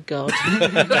 oh God.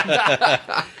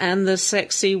 And the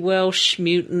sexy Welsh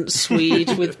mutant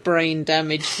Swede with brain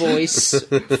damage voice.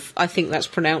 I think that's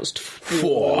pronounced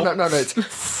four. No, it's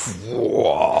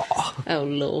four. Oh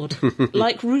Lord.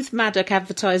 Like Ruth Maddock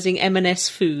advertising M&S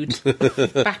food.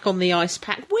 Back on the ice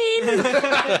pack. Win!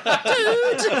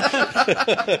 Dude!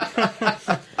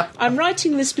 I'm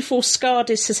writing this before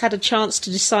Scardis has had a chance to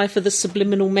decipher the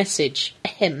subliminal message.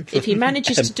 Ahem. If he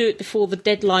manages to do it before the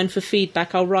deadline for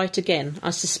feedback, I'll write again. I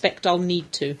suspect I'll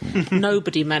need to.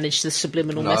 Nobody managed the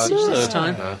subliminal message this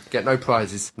time. No. Get no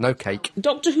prizes. No cake.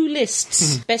 Doctor Who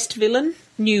lists. Best villain,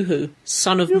 New Who.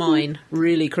 Son of Mine.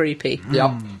 Really creepy.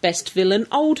 Yep. Best villain,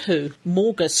 Old Who.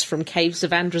 Morgus from Caves of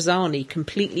Androzani.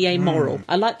 Completely amoral.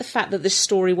 I like the fact that this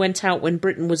story went out when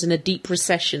Britain was in a deep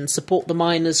recession. Support the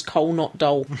miners, coal not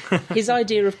dole. His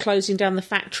idea of closing down the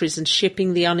factories and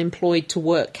shipping the unemployed to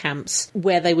work camps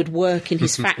where they would work in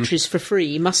his factories for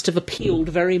free must have appealed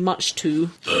very much to...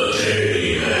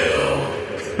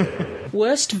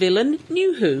 Worst villain,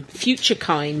 New Who. Future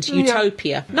Kind,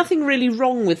 Utopia. Nothing really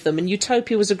wrong with them, and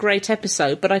Utopia was a great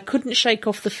episode, but I couldn't shake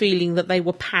off the feeling that they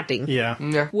were padding.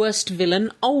 Yeah. Worst villain,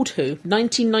 Old Who.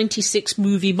 1996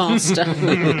 movie master.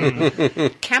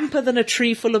 Camper than a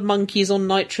tree full of monkeys on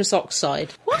nitrous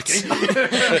oxide. What?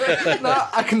 No,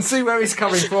 I can see where he's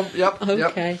coming from. Yep.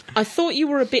 Okay. Yep. I thought you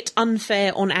were a bit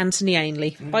unfair on Anthony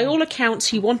Ainley. By all accounts,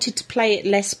 he wanted to play it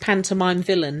less pantomime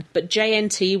villain, but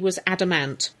JNT was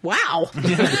adamant. Wow.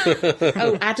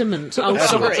 Oh, adamant. Oh,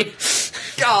 sorry.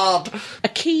 God. A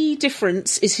key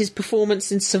difference is his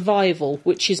performance in Survival,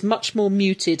 which is much more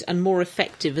muted and more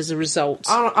effective as a result.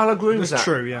 I'll agree with that. That's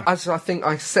true, yeah. As I think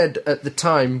I said at the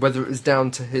time, whether it was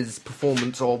down to his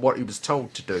performance or what he was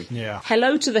told to do. Yeah.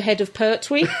 Hello to the head of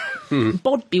Pertwee.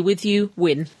 Bod be with you,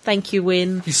 Win. Thank you,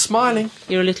 Win. He's smiling.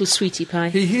 You're a little sweetie pie.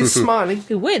 He is smiling.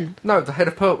 Who, Win? No, the head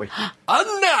of Pertwee.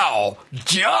 And now,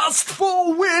 just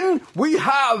for Win, we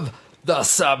have the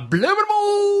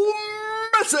subliminal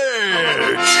message.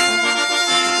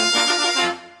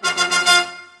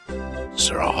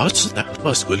 Sir, that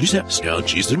must go to Scout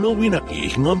Cheese no winner.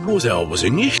 Eating on Roselle was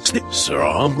in it. Sir,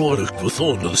 I'm Lord of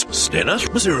Thorns.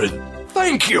 Stenach Missouri.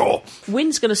 Thank you.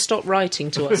 Win's going to stop writing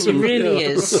to us. He really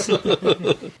is.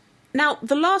 Now,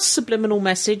 the last subliminal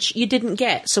message you didn't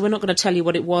get, so we're not going to tell you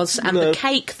what it was. And the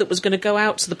cake that was going to go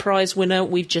out to the prize winner,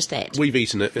 we've just ate. We've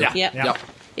eaten it. Yeah. Yep.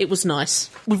 It was nice.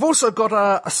 We've also got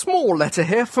a small letter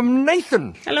here from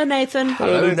Nathan. Hello, Nathan.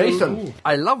 Hello, Nathan.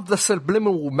 I love the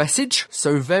subliminal message,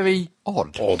 so very odd.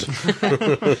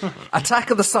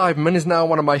 Attack of the Cybermen is now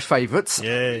one of my favourites.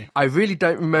 Yay. I really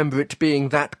don't remember it being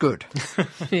that good.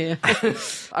 Yeah.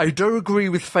 I do agree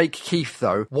with Fake Keith,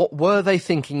 though. What were they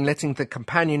thinking letting the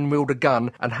companion wield a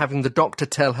gun and having the doctor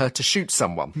tell her to shoot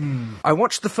someone? I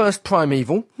watched the first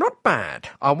Primeval. Not bad.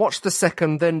 I'll watch the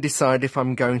second, then decide if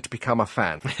I'm going to become a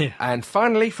fan. And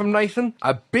finally, from Nathan,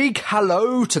 a big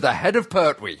hello to the head of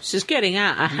Pertwee. This is getting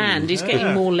out of hand. He's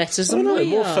getting more letters than we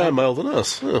More are. fan mail than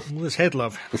us. Yeah. Well, there's head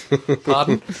love.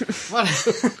 Pardon? I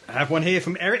have one here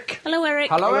from Eric. Hello, Eric.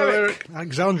 Hello, Eric.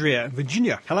 Alexandria,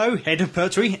 Virginia. Hello, head of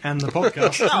Pertwee and the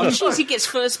podcast. Oh, jeez, he gets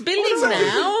first billing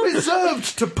now.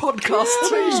 Reserved to podcast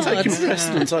He's team. taking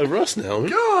precedence over us now.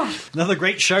 God. Another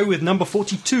great show with number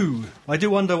 42. I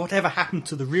do wonder whatever happened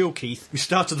to the real Keith who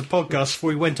started the podcast before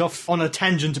he went off on a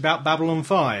tangent about Babylon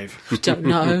 5. I don't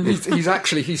know.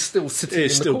 He's still sitting in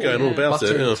He's the still corner, going on about it,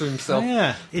 muttering yeah. to himself.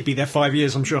 Yeah, he'd be there 5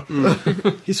 years, I'm sure.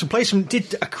 His replacement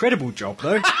did a credible job,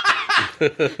 though. So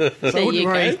I wouldn't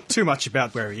worry too much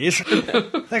about where he is.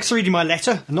 Thanks for reading my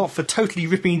letter, and not for totally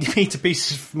ripping me to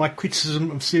pieces for my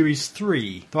criticism of Series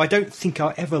 3, though I don't think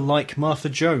I'll ever like Martha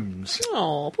Jones.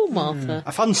 Oh, poor Martha.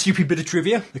 A fun, stupid bit of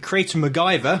trivia. The creator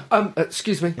MacGyver...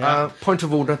 Excuse me. Point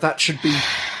of order. That should be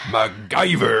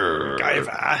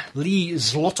MacGyver. Lee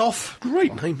Zlotoff.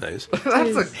 Great name, those.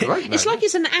 That's a great name. It's like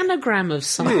it's an anagram of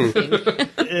something.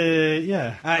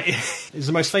 Is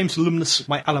the most famous alumnus of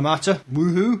my alma mater.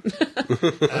 Woohoo.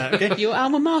 Okay. Your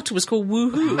alma mater was called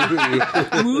Woohoo.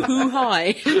 Woohoo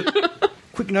High.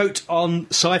 Quick note on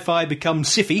sci-fi becomes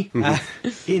sci-fi.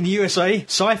 In the USA,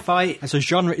 sci-fi as a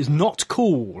genre is not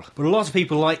cool, but a lot of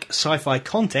people like sci-fi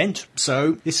content,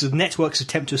 so this is a network's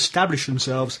attempt to establish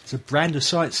themselves as a brand of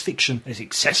science fiction that is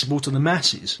accessible to the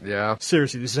masses. Yeah.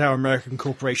 Seriously, this is how American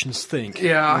corporations think.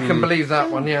 Yeah, I can believe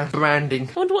that one, yeah. Branding.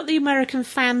 I wonder what the American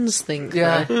fans think.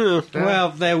 Yeah. though. Well,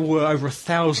 there were over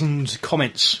 1,000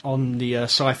 comments on the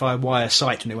Sci-Fi Wire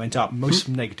site when it went up, most of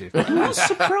them negative. I'm not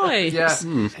surprised. Yeah.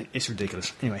 It's ridiculous.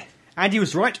 Anyway, Andy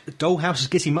was right. The Dollhouse is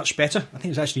getting much better. I think it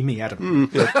was actually me, Adam.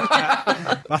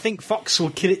 I think Fox will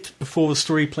kill it before the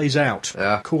story plays out.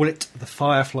 Yeah. Call it the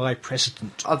Firefly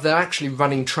Precedent. They're actually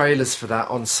running trailers for that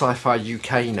on Sci-Fi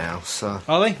UK now, so...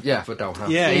 Are they? Yeah, for Dollhouse.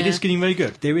 Yeah, it is getting very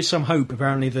good. There is some hope,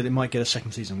 apparently, that it might get a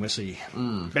second season. We'll see.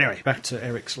 But anyway, back to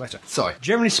Eric's letter. Sorry.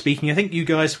 Generally speaking, I think you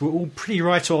guys were all pretty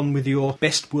right on with your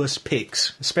best-worst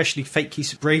picks, especially Fake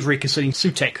Keith's bravery concerning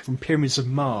Sutek from Pyramids of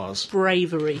Mars.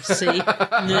 Bravery, see?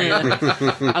 Yeah.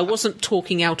 I wasn't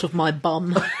talking out of my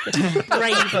bum.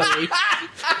 Bravery.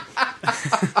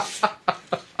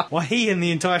 Why he and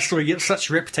the entire story gets such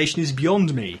a reputation is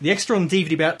beyond me. The extra on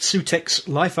DVD about Sutek's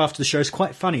life after the show is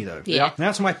quite funny, though. Yeah.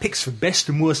 Now to my picks for best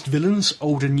and worst villains,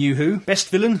 old and new Who. Best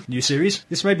villain, new series.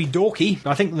 This may be dorky, but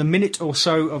I think the minute or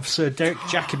so of Sir Derek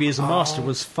Jacobi as the Master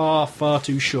was far, far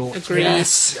too short. Agreed.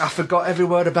 Yes, I forgot every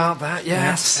word about that,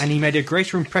 yes. And he made a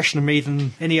greater impression on me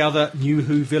than any other new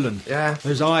Who villain. Yeah.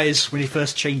 Those eyes, when he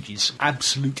first changes,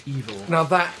 absolute evil. Now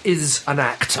that is an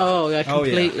act. Oh, yeah,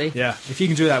 completely. Yeah, if you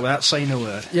can do that without saying a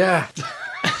word. Yeah.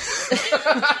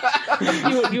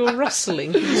 You're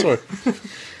rustling. Sorry.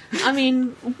 I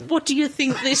mean, what do you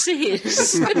think this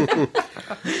is? I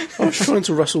was trying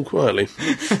to rustle quietly.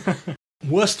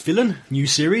 Worst villain, new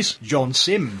series, John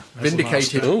Sim. as the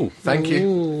Vindicated. Master. Oh. Thank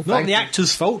you. Not Thank the you.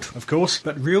 actor's fault, of course,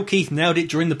 but Real Keith nailed it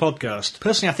during the podcast.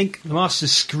 Personally, I think the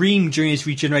Master's scream during his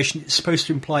regeneration is supposed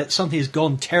to imply that something has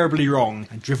gone terribly wrong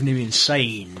and driven him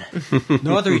insane.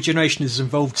 No other regeneration has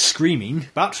involved screaming,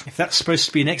 but if that's supposed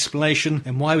to be an explanation,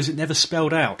 then why was it never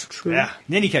spelled out? True. Yeah.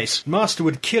 In any case, the Master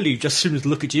would kill you just as soon as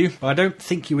look at you, but I don't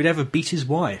think he would ever beat his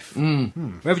wife.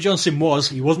 Whoever John Sim was,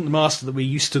 he wasn't the Master that we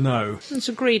used to know. It's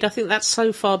agreed. I think that's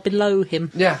so far below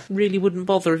him. Yeah. Really wouldn't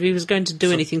bother if he was going to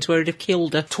do anything to her. He'd have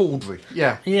killed her. Tawdry.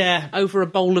 Yeah. Yeah. Over a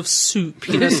bowl of soup,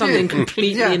 something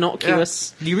completely Yeah,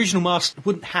 innocuous. The original Master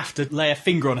wouldn't have to lay a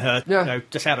finger on her, Yeah.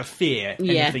 just out of fear.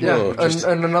 Yeah. Anything. Yeah, Just-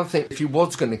 and another thing, if he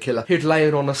was going to kill her, he'd lay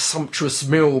it on a sumptuous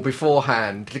meal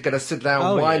beforehand to get her sit down,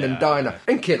 Oh, wine yeah. and dine her,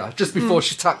 and kill her just before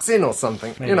she tucks in or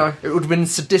something. You know, it would have been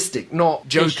sadistic, not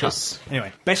Joker. Vicious.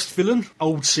 Anyway, best villain,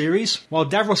 old series. While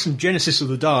Davros and Genesis of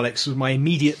the Daleks was my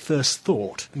immediate first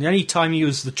thought, and the only time he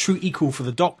was the true equal for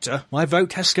the Doctor, my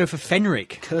vote has to go for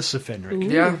Fenric, Curse of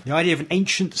Fenric. Yeah. The idea of an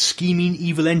ancient, scheming,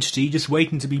 evil entity just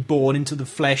waiting to be born into the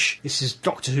flesh. This is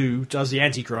Doctor Who does the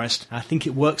Antichrist. I think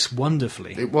it works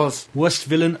wonderfully. It was. Worst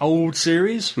villain, old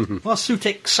series. While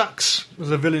Sutek sucks as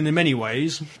a villain in many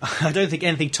ways, I don't think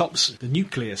anything tops the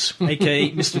Nucleus, aka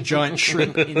Mr. Giant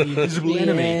Shrimp in The Invisible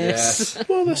Enemy. Yes.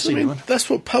 Well, that's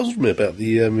what puzzled me about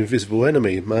the Invisible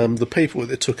Enemy. The people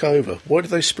that took over. Why did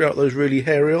they sprout those really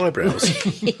hairy eyebrows?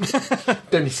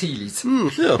 Dennis Healy's.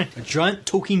 Yeah. A giant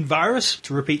talking virus?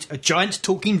 To repeat, a giant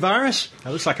talking virus?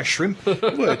 That looks like a shrimp.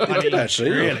 Well, it did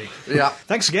actually. Yeah. Really. Yeah.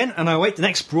 Thanks again, and I await the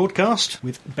next broadcast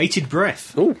with bated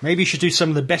breath. Ooh. Maybe you should do some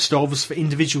of the best-ofs for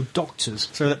individual Doctors,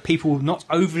 so that people not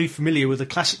overly familiar with the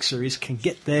classic series can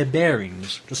get their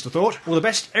bearings. Just a thought. All the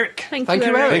best, Eric. Thank Thank you,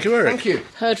 Eric. Eric. Thank you, Eric. Thank you.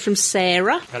 Heard from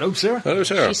Sarah. Hello, Sarah. Hello,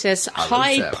 Sarah. She says,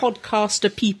 "Hi, Sarah.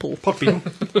 podcaster people. Pod people.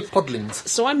 Podlings.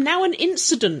 So I'm now an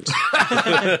incident.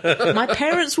 My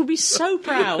parents will be so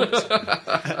proud.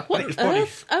 What on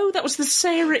earth? Oh, that was the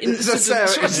Sarah The incident.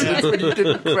 Sarah incident when you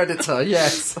didn't credit her,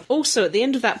 yes. Also, at the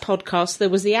end of that podcast, there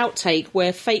was the outtake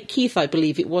where Fake Keith, I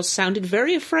believe it was, sounded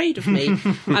very afraid of me.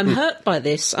 I'm hurt by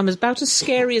this. I'm about as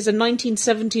scary as a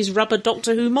 1970s rubber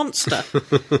Doctor Who monster.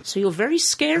 So you're very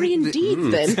scary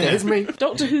indeed, then. There's me.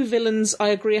 Doctor Who villains, I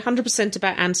agree 100%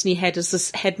 about Anthony Head as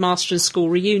the headmaster in School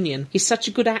Reunion. He's such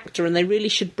a good actor and they really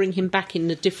should bring him back in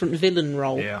a different villain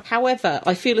role. Yeah. However,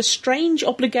 I feel a strange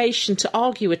obligation to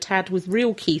argue a tad with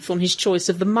Real Keith on his choice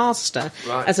of the Master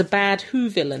Right. as a bad Who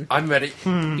villain. I'm ready.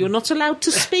 You're not allowed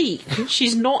to speak.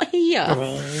 She's not here.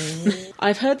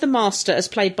 I've heard the Master, as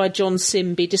played by John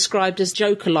Sim, be described as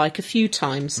Joker-like a few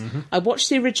times. I watched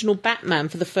the original Batman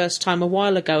for the first time a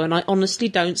while ago, and I honestly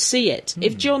don't see it.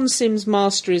 If John Sim's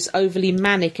Master is overly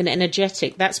manic and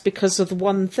energetic, that's because of the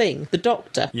one thing, the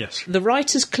Doctor. Yes. The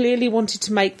writers clearly wanted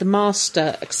to make the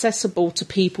Master accessible to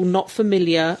people not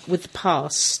familiar with the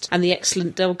past and the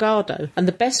excellent Delgado, and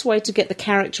the best way to get the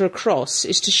character across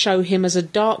is to show him as a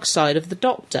dark side of the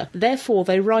Doctor. Therefore,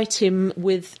 they write him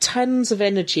with tons of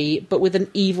energy, but with with an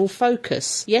evil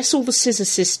focus. Yes, all the Scissor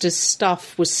Sisters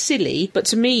stuff was silly, but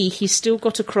to me, he still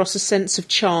got across a sense of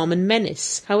charm and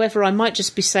menace. However, I might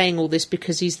just be saying all this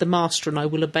because he's the master and I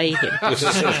will obey him.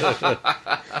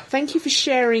 Thank you for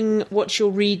sharing what you're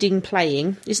reading,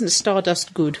 playing. Isn't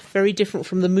Stardust good? Very different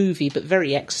from the movie, but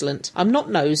very excellent. I'm not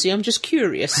nosy, I'm just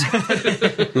curious.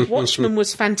 Watchmen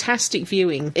was fantastic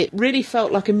viewing. It really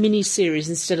felt like a mini-series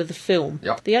instead of the film.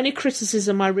 Yep. The only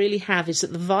criticism I really have is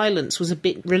that the violence was a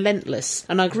bit relentless,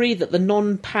 and I agree that the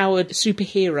non-powered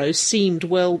superheroes seemed,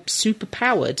 well,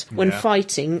 superpowered when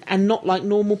fighting and not like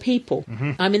normal people.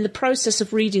 I'm in the process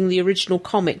of reading the original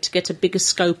comic to get a bigger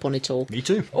scope on it all. Me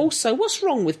too. Also, what's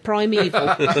wrong with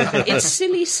Primeval? It's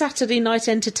silly Saturday night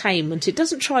entertainment. It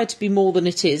doesn't try to be more than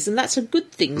it is, and that's a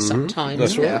good thing sometimes.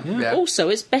 That's right. Yeah. Also,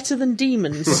 it's better than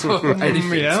demons.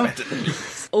 Anything's Yeah. better than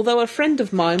this. Although a friend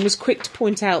of mine was quick to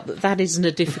point out that that isn't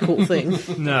a difficult thing.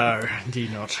 No,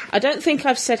 indeed not. I don't think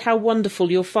I've said how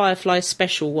wonderful your Firefly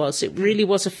special was. It really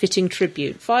was a fitting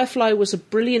tribute. Firefly was a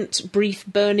brilliant, brief,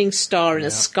 burning star in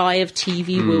a sky of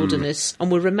TV wilderness,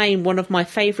 and will remain one of my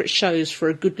favourite shows for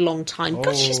a good long time.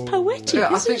 God, she's poetic, Yeah,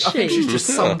 I isn't think she? she's just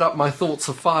summed up my thoughts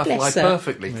of Firefly Bless her.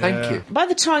 perfectly. Thank you. By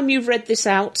the time you've read this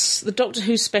out, the Doctor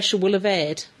Who special will have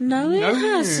aired. No, it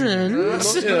hasn't.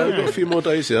 Yeah, we've got a few more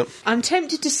days yet. I'm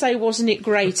tempted to say, wasn't it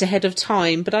great ahead of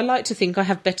time, but I like to think I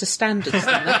have better standards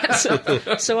than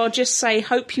that. So I'll just say,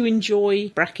 hope you enjoy,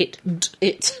 bracket,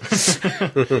 it,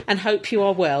 and hope you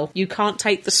are well. You can't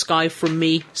take the sky from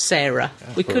me, Sarah.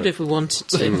 We could if we wanted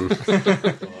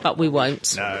to, but we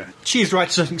won't. No. She's right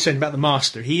to a certain extent about the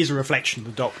Master. He is a reflection of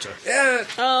the Doctor. Yeah.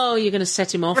 Oh, you're going to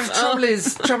set him off.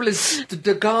 The trouble is, the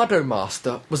Delgado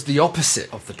Master was the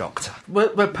opposite of the Doctor. Where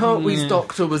Pertwee's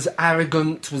Doctor was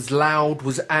arrogant, was loud,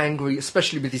 was angry,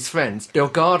 especially with his friends,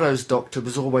 Delgado's Doctor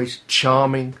was always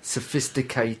charming,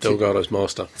 sophisticated. Delgado's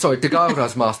Master. Sorry,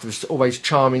 Delgado's Master was always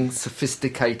charming,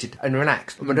 sophisticated, and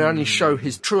relaxed. And would only show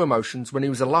his true emotions when he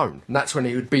was alone. And that's when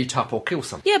he would beat up or kill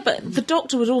someone. Yeah, but the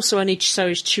Doctor would also only show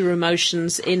his true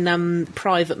emotions in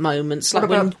private moments.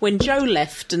 Like when Joe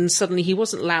left and suddenly he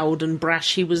wasn't loud and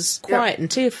brash, he was quiet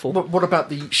and tearful. But what about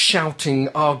the shouting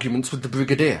arguments with the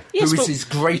Brigadier, Yes, who but is his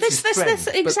greatest friend? That's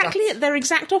exactly it. They're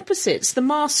exact opposites. The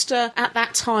Master at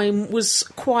that time was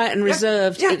quiet and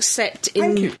reserved, except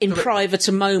in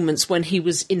private moments when he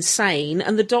was insane,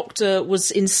 and the Doctor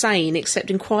was insane except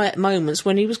in quiet moments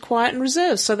when he was quiet and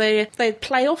reserved. So they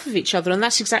play off of each other, and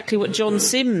that's exactly what John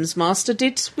Sims, Master,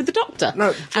 did with the Doctor.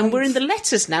 No, and we're in the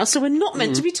letters now, so we're not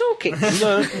meant to be talking.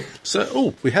 No.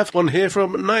 So, we have one here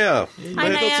from Naya. Hi,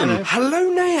 Naya. Dodson. Hello,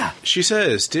 Naya. She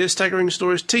says, Dear Staggering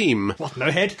Stories team. What,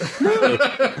 no head?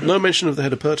 No mention of the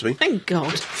head of Pertwee. Thank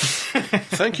God.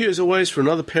 Thank you as always for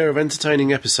another pair of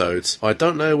entertaining episodes. I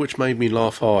don't know which made me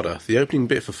laugh harder, the opening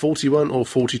bit for 41 or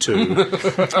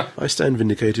 42. I stand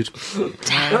vindicated.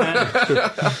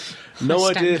 No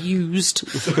idea. Used.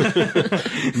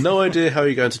 No idea how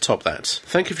you're going to top that.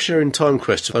 Thank you for sharing Time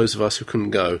Quest to those of us who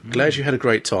couldn't go. Glad you had a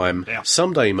great time. Yeah.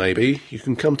 Someday, maybe, you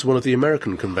can come to one of the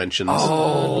American conventions.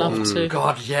 Oh, I'd love to.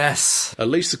 God, yes. At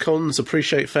least the cons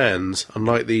appreciate fans,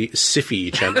 unlike the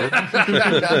Siffy channel.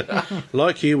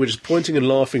 Like you, we're just pointing and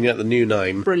laughing at the new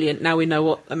name. Brilliant. Now we know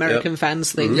what American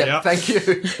fans think. Yeah, thank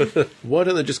you. Why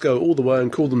don't they just go all the way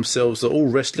and call themselves the All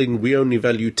Wrestling We Only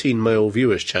Value Teen Male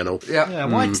Viewers channel? Yeah,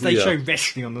 why did they yeah. show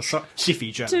wrestling on the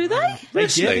Siffy channel? Do they? They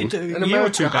do. In A year or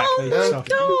two America. back. Oh, they my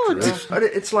started. God. And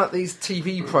it's like these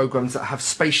TV programs that have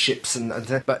spaceships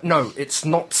but no, it's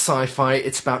not sci-fi.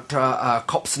 It's about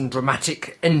cops and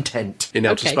dramatic intent In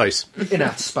outer Okay. space. in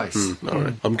outer space. All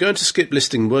right. I'm going to skip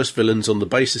listing worst villains on the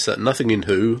basis that nothing in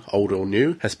Who, old or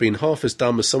new, has been half as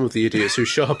dumb as some of the idiots who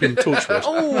show up in Torchwood.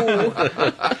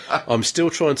 I'm still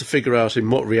trying to figure out in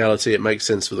what reality it makes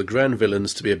sense for the grand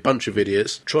villains to be a bunch of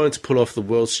idiots trying to pull off the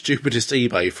world's stupidest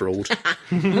eBay fraud.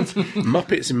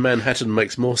 Muppets in Manhattan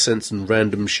makes more sense than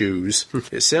random shoes.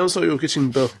 It sounds like you're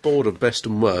getting bored of best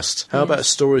and worst. How about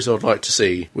stories I'd like to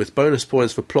see? With bonus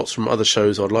points for plots from other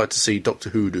shows I'd like to see Doctor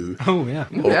Who do. Oh, yeah.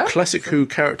 Or Yeah. classic Who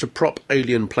character prop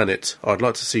alien planet I'd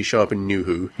like to see show up in New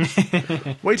Who.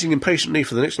 Waiting impatiently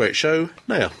for the next great show.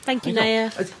 Now, Thank you,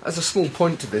 Naya. As a small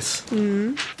point to this,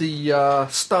 the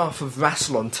staff of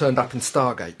Rassilon turned up in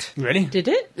Stargate. Really? Did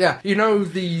it? Yeah, you know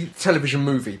the television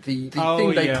movie the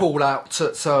thing they pull out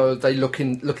so they look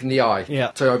in the eye. Yeah.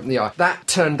 To open the eye. That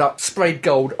turned up, sprayed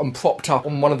gold, and propped up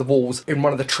on one of the walls in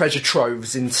one of the treasure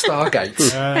troves in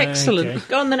Stargate. Excellent. Okay.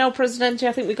 Go on then, El Presidente.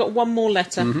 I think we've got one more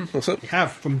letter. What's up? We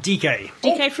have from DK.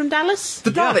 DK from Dallas?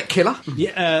 The Dalek Killer.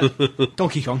 Yeah,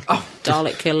 Donkey Kong.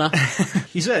 Dalek Killer.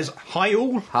 He says, "Hi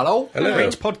all. Hello.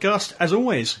 Great podcast, as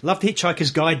always. Love the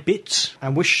Hitchhiker's Guide bits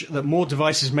and wish that more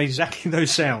devices made exactly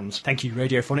those sounds. Thank you,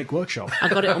 Radiophonic Workshop." I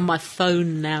got it on my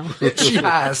phone now. She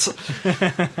has.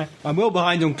 I'm well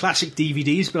behind on classic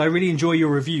DVDs, but I really enjoy your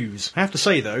reviews. I have to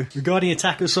say, though, regarding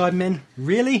Attack of the Cybermen,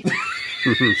 really?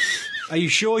 Are you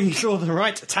sure you saw the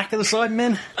right Attack of the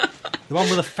Cybermen? The one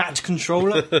with the fat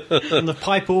controller, and the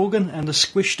pipe organ, and the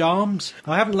squished arms?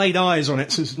 I haven't laid eyes on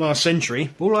it since last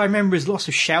century. All I remember is lots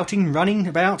of shouting, running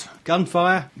about,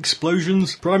 gunfire,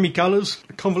 explosions, primary colours,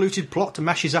 a convoluted plot that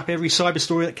mashes up every cyber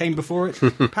story that came before it.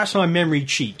 Perhaps my memory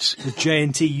cheats, as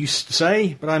J&T used to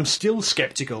say, but I'm still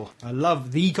sceptical. I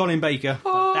love the Colin Baker,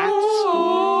 but that's...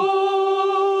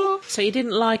 So you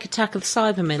didn't like Attack of the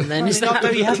Cybermen then? Is Not that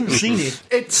that he hasn't seen it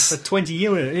It's... for 20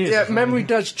 years. Yeah, memory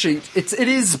does cheat. It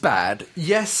is bad.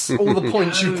 Yes, all the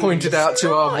points you pointed out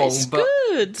to are wrong, it's but...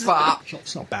 good. But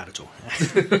It's not bad at all.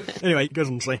 Anyway, it goes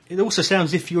on to say, it also sounds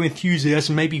as if your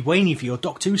enthusiasm may be waning for your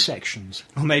Doc 2 sections.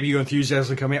 Or maybe your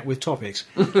enthusiasm coming up with topics.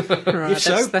 Right, If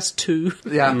so- that's two.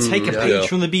 yeah, Take a page Yeah.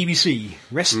 from the BBC.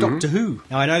 Rest Doctor Who.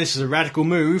 Now, I know this is a radical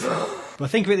move, but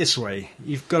think of it this way.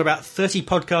 You've got about 30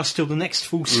 podcasts till the next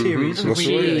full series.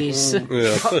 Jeez.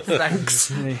 Yeah. thanks.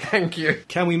 Thank you.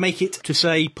 Can we make it to,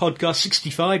 say, podcast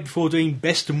 65 before doing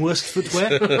best and worst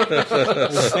footwear? Or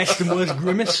best and worst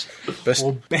grimace? Best-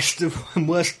 Or best and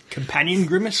worst companion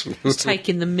grimace? He's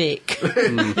taking the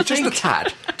mick. Just a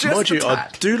tad. Just Mind a you, I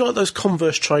tad. do like those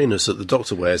Converse trainers that the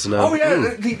Doctor wears. And, Oh,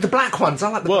 yeah, the black ones. I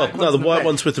like the Well, black no, ones. the and white red.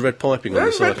 ones with the red piping on the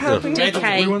Red side. piping. Yeah.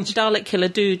 DK, Dalek Killer,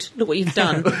 dude, look what you've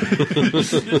done.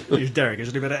 It's Derek,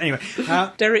 isn't it? But anyway,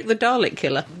 Derek the Dalek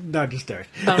Killer. no, just Derek.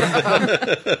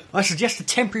 Oh, I suggest a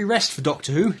temporary rest for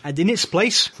Doctor Who, and in its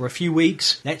place, for a few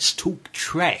weeks, let's talk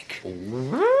Trek.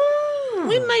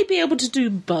 we may be able to do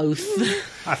both.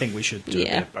 I think we should do a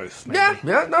Yeah. bit of both. Maybe. Yeah,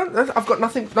 no, I've got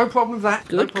no problem with that.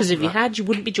 Good, because if you had, you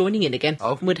wouldn't be joining in again.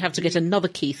 Oh. We'd have to get another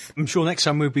Keith. I'm sure next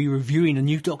time we'll be reviewing a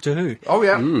new Doctor Who. Oh,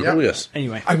 yeah, yeah. Oh, yes.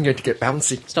 Anyway, I'm going to get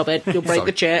bouncy. Stop it, you'll break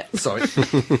the chair. Sorry.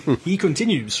 he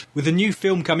continues. With a new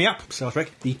film coming up, Star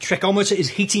Trek, the Trekometer is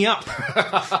heating up.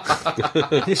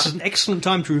 This is an excellent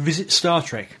time to revisit Star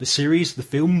Trek. The series, the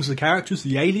films, the characters,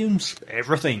 the aliens,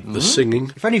 everything. The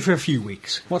singing. If only for a few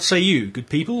weeks. What say you, good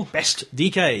people? Best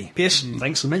DK. P.S.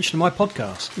 Thanks for mentioning my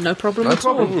podcast. No problem No at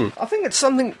all. problem. I think it's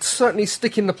something to certainly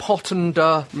stick in the pot and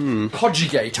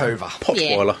cogigate over.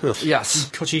 Potboiler. Yes. Yes.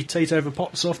 Cogitate over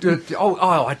pots often. Oh,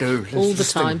 I do. All the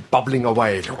This thing time. bubbling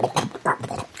away.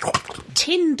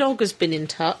 Tin Dog has been in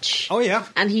touch. Oh, yeah.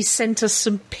 And he sent us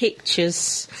some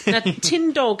pictures. Now,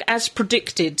 Tin Dog, as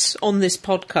predicted on this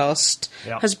podcast,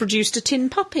 Yeah. has produced a tin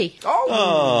puppy.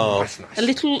 Oh, that's nice. A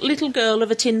little girl of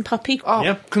a tin puppy. Oh,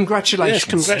 Yeah. congratulations. Yes,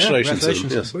 congratulations to them.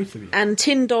 to Yes. both of you. And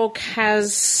Tin Dog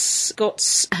has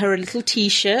got her a little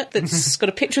T-shirt that's got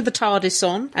a picture of the TARDIS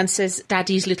on and says,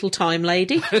 Daddy's Little Time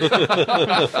Lady.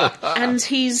 And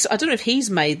I don't know if he's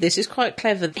made this, it's quite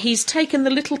clever. He's taken the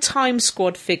little Time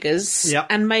Squad figures Yeah.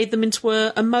 and made them into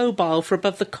a mobile for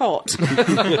above the cot.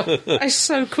 It's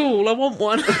so cool, I want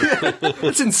one.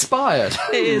 It's inspired.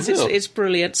 It is, it's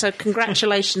brilliant. So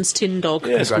congratulations, Tin Dog.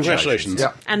 Yes, congratulations.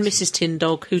 Yeah. And Mrs. Tin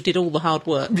Dog, who did all the hard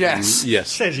work. Yes. Yes.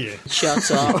 Says you. Shut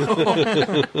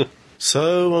up.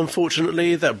 So,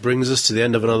 unfortunately, that brings us to the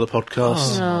end of another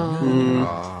podcast.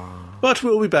 But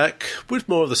we'll be back with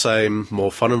more of the same,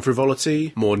 more fun and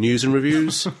frivolity, more news and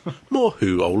reviews, more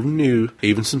Who, old and new,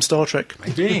 even some Star Trek.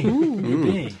 Maybe.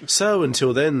 Maybe. So,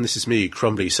 until then, this is me,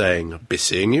 Crumbly, saying, be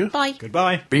seeing you, Bye.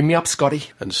 Goodbye. Beam me up, Scotty.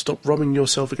 and stop rubbing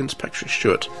yourself against Patrick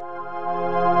Stewart.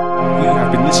 You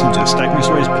have been listening to Staggering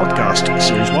Stories podcast,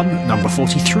 Series 1, number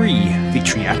 43,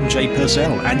 featuring Adam J.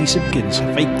 Purcell, Andy Simpkins,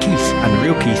 Fake Keith, and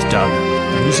Real Keith Dunn.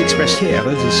 The views expressed here,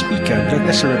 those of the speaker, and don't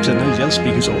necessarily represent those of the other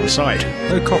speakers or the site.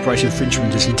 No copyright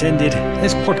infringement is intended.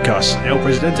 This podcast is an El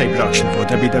Presidente production for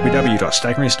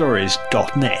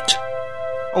www.staggeringstories.net.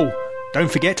 Oh,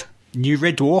 don't forget, new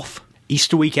Red Dwarf,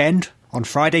 Easter weekend, on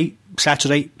Friday,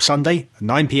 Saturday, Sunday,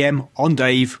 9 p.m. on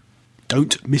Dave.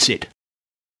 Don't miss it.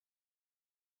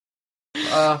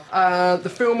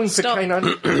 The filming for Stop.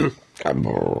 K9...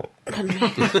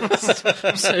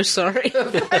 I'm so sorry.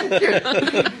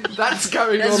 That's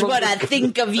going That's on. what I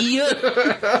think of you.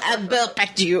 I burp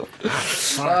at you.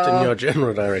 Fart in your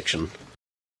general direction.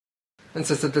 And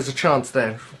so there's a chance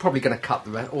there. We're probably going to cut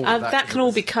all of that. That can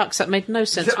all be cut, 'cause that made no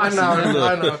sense. I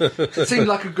know. It seemed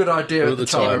like a good idea at the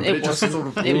time, but it just sort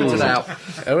of petered out.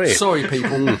 Oh, yeah. Sorry,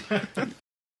 people.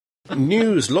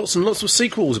 News, lots and lots of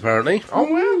sequels, apparently.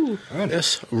 Oh, well.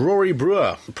 Yes, Rory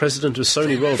Brewer, president of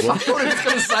Sony I Worldwide. thought he was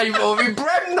going to say Rory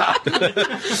Bremner.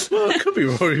 Well, it could be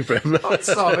Rory Brewer. Oh,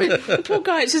 sorry. The poor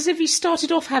guy, it's as if he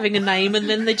started off having a name and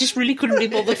then they just really couldn't be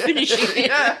bothered finishing it.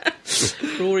 Yeah.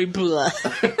 Rory Brewer.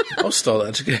 I'll start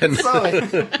that again.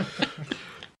 Sorry.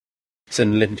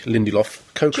 Send Lindelof,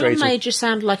 co-creator. John Major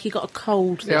sounded like he got a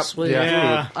cold this week.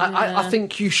 Yeah. I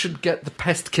think you should get the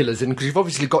pest killers in, because you've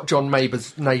obviously got John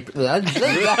Maber's neighbour.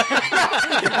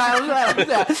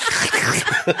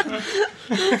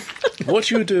 What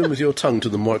are you doing with your tongue to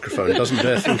the microphone? It doesn't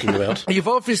bear thinking about. You've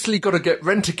obviously got to get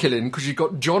Rent-A-Kill in, because you've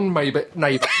got John Maber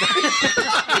neighbour.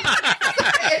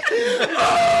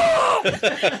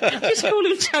 Just call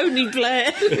him Tony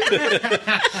Blair.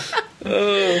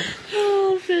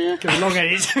 Oh dear. Go long at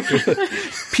it.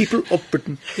 People of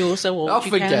Britain. You're so old, Oh, you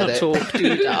forget cannot it. talk.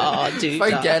 Do-da, do-da.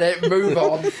 Forget it, move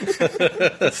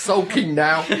on. Sulking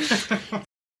now.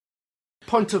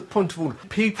 Point of all,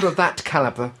 people of that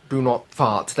calibre do not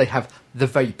fart. They have the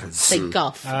vapours. They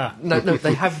guff. No,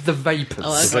 they have the vapours.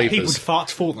 Oh, okay. The He would vapours.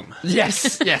 fart for them.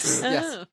 Yes, yes, yes. Oh.